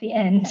beginning, not the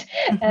end.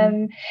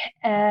 Mm-hmm.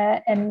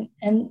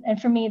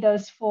 And for me,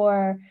 those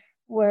four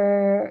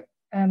were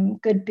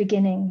good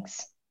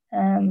beginnings.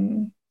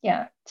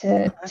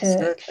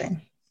 Absolutely.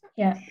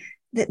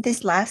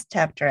 This last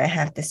chapter, I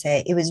have to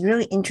say, it was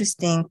really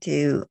interesting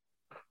to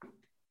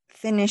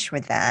finish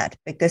with that,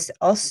 because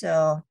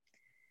also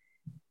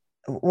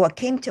what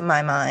came to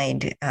my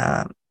mind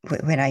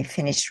when I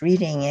finished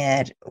reading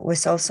it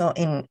was also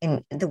in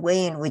the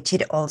way in which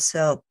it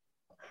also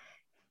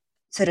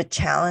sort of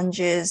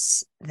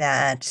challenges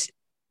that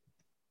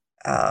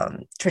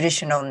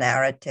traditional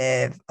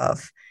narrative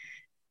of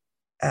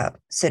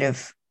sort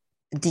of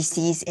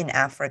disease in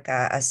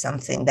Africa as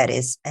something that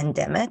is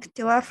endemic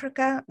to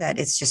Africa, that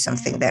it's just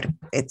something that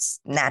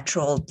it's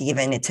natural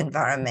given its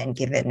environment,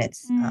 given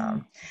its,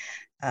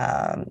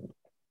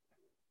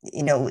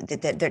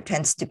 there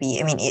tends to be,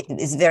 I mean, it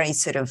is very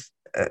sort of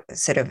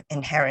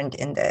inherent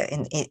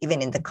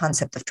even in the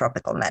concept of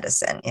tropical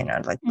medicine,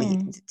 like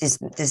these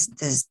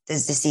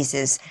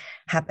diseases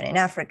happen in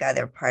Africa,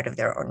 they're part of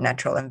their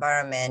natural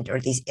environment, or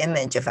this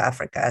image of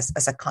Africa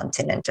as a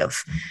continent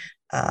of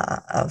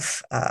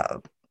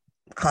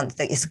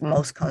its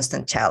most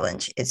constant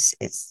challenge is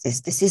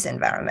disease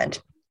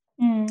environment.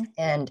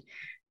 And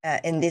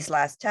in this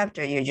last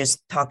chapter, you're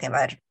just talking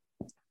about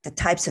the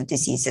types of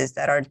diseases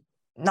that are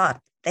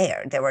not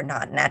there. They were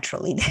not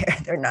naturally there.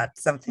 They're not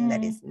something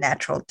that is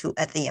natural to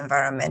the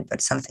environment,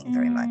 but something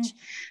very much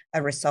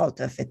a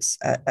result of its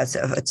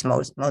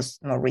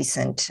more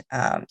recent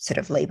sort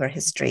of labor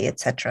history,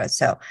 etc.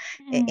 So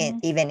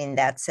even in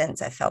that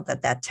sense, I felt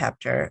that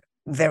chapter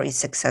very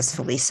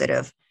successfully sort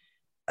of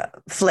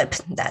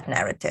flipped that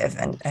narrative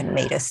and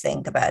made us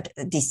think about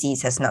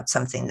disease as not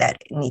something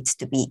that needs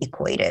to be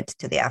equated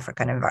to the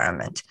African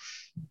environment.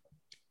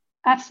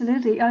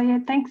 Absolutely. Oh yeah,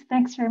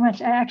 thanks very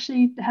much. I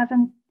actually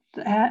hadn't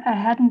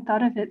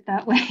thought of it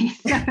that way.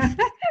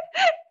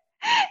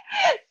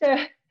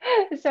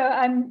 So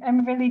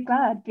I'm really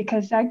glad,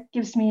 because that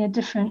gives me a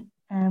different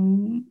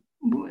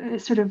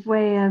sort of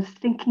way of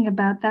thinking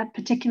about that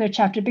particular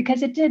chapter,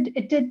 because it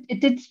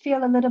did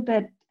feel a little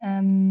bit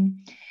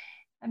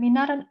I mean,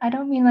 I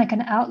don't mean like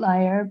an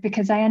outlier,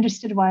 because I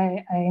understood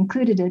why I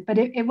included it, but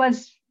it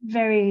was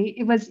very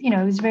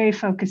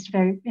focused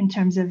very in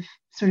terms of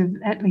sort of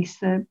at least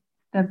the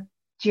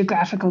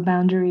geographical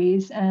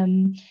boundaries.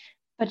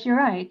 But you're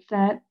right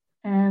that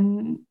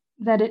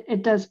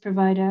it does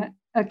provide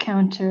a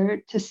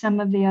counter to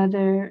some of the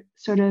other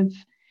sort of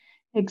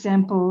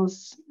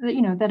examples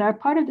that, that are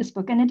part of this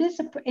book. And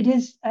it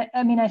is.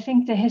 I mean, I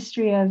think the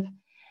history of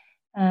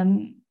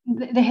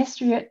the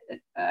history,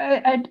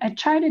 I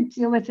try to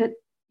deal with it,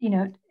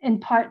 in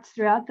parts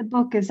throughout the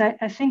book, is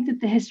I think that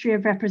the history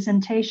of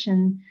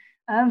representation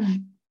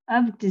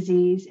of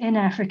disease in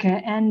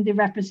Africa and the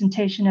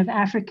representation of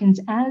Africans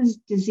as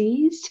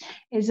diseased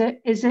is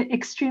an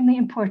extremely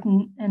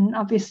important and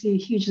obviously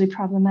hugely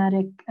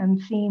problematic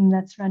theme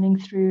that's running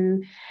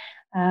through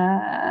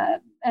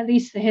at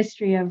least the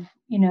history of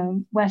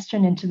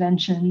Western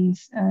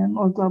interventions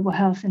or global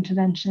health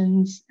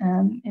interventions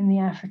in the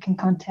African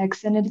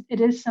context. And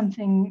it is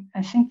something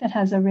I think that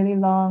has a really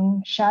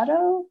long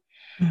shadow.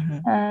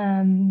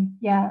 And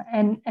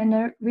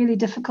a really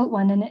difficult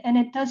one. And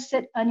it does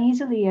sit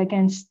uneasily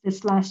against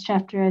this last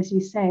chapter, as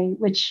you say,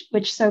 which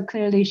so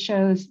clearly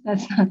shows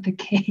that's not the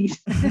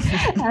case.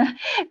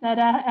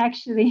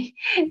 Actually,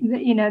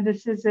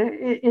 this is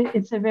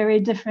it's a very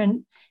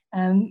different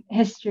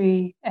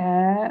history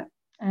of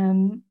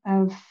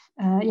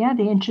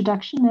the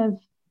introduction of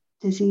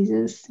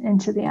diseases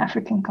into the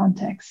African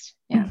context.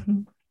 Yeah.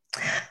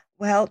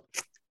 Well,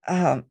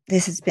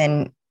 this has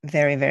been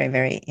very, very,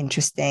 very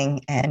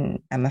interesting,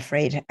 and I'm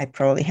afraid I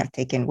probably have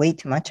taken way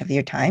too much of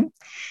your time.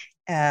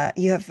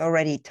 You have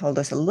already told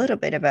us a little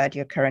bit about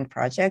your current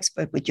projects,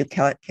 but would you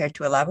care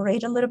to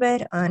elaborate a little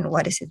bit on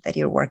what is it that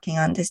you're working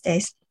on these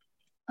days?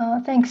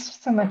 Thanks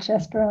so much,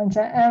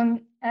 Esperanza.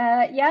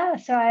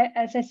 So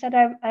as I said,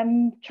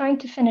 I'm trying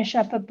to finish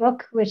up a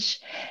book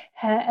which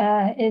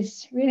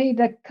is really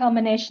the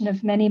culmination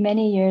of many,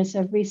 many years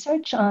of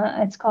research.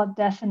 It's called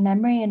Death and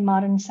Memory in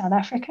Modern South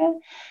Africa.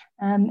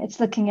 It's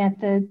looking at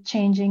the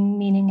changing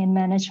meaning and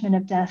management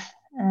of death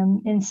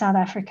in South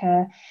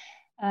Africa.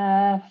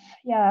 Over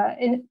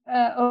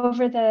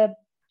the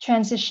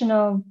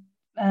transitional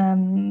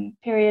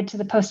period to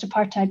the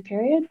post-apartheid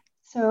period.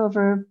 So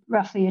over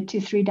roughly a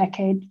 2-3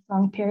 decade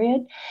long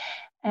period.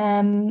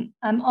 I'm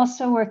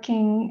also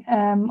working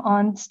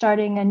on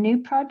starting a new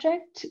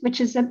project,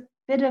 which is a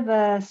bit of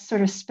a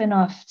sort of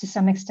spin-off to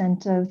some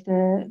extent of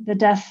the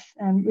death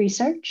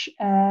research.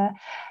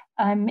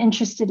 I'm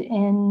interested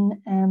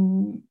in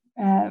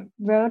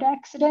road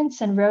accidents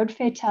and road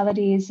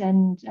fatalities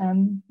and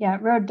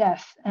road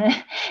death.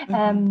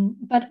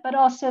 But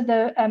also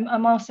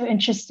I'm also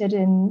interested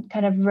in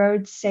kind of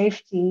road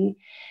safety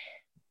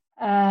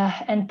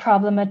and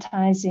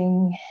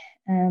problematizing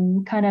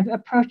kind of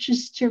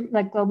approaches to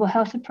like global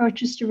health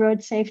approaches to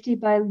road safety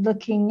by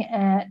looking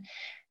at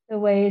the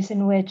ways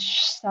in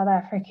which South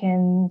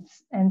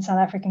Africans and South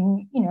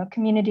African,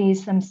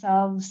 communities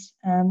themselves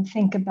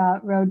think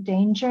about road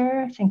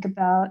danger, think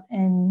about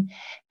and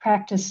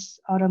practice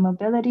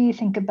automobility,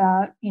 think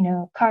about,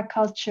 car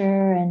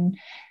culture and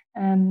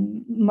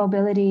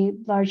mobility,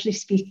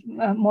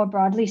 more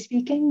broadly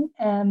speaking.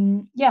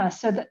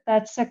 So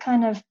that's a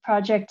kind of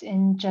project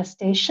in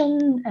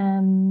gestation,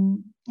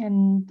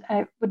 and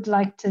I would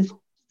like to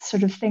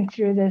sort of think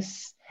through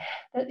this.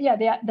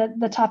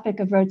 The topic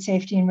of road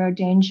safety and road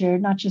danger,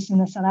 not just in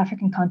the South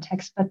African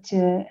context, but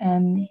to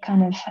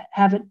kind of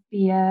have it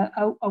be a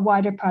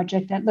wider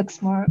project that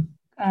looks more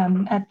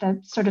at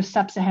the sort of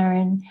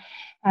sub-Saharan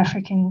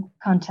African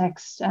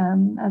context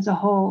as a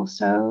whole.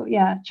 So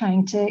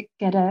trying to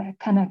get a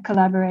kind of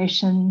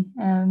collaboration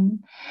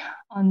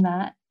on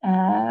that,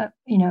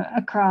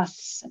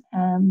 across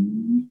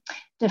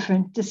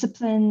different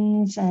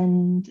disciplines,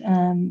 and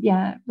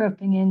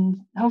roping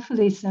in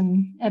hopefully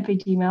some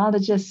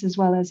epidemiologists as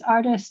well as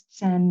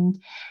artists and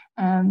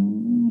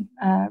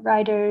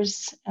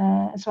writers,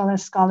 as well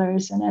as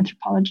scholars and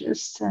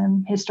anthropologists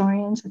and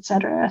historians,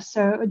 etc.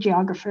 So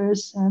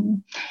geographers.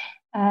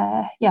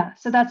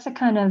 So that's a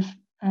kind of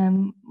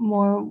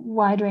more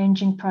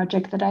wide-ranging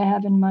project that I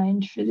have in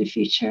mind for the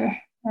future,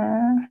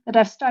 that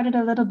I've started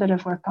a little bit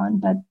of work on,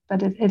 but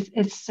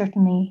it's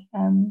certainly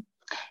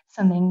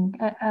something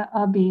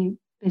I'll be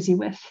busy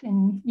with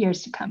in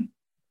years to come.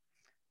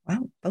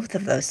 Well, both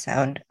of those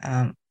sound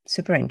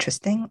super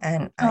interesting,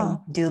 and I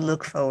do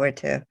look forward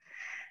to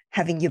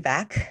having you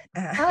back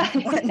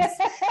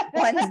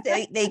once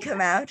they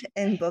come out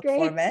in book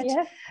format.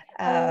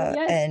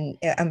 And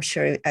I'm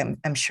sure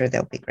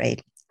they'll be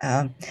great.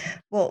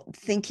 Well,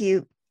 thank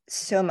you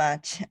so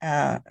much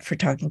for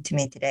talking to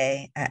me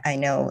today. I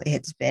know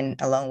it's been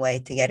a long way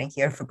to getting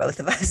here for both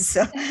of us.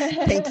 So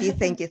thank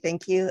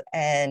you.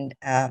 And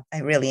I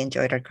really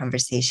enjoyed our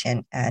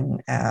conversation,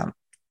 and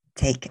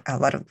take a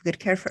lot of good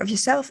care of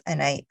yourself.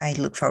 And I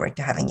look forward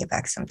to having you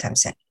back sometime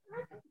soon.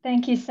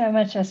 Thank you so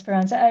much,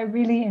 Esperanza. I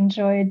really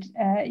enjoyed,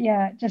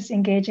 just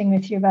engaging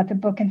with you about the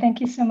book. And thank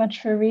you so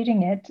much for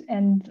reading it,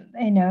 and,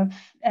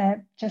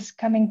 just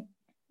coming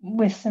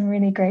with some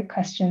really great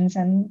questions.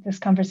 And this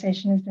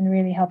conversation has been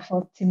really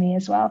helpful to me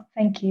as well.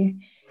 Thank you.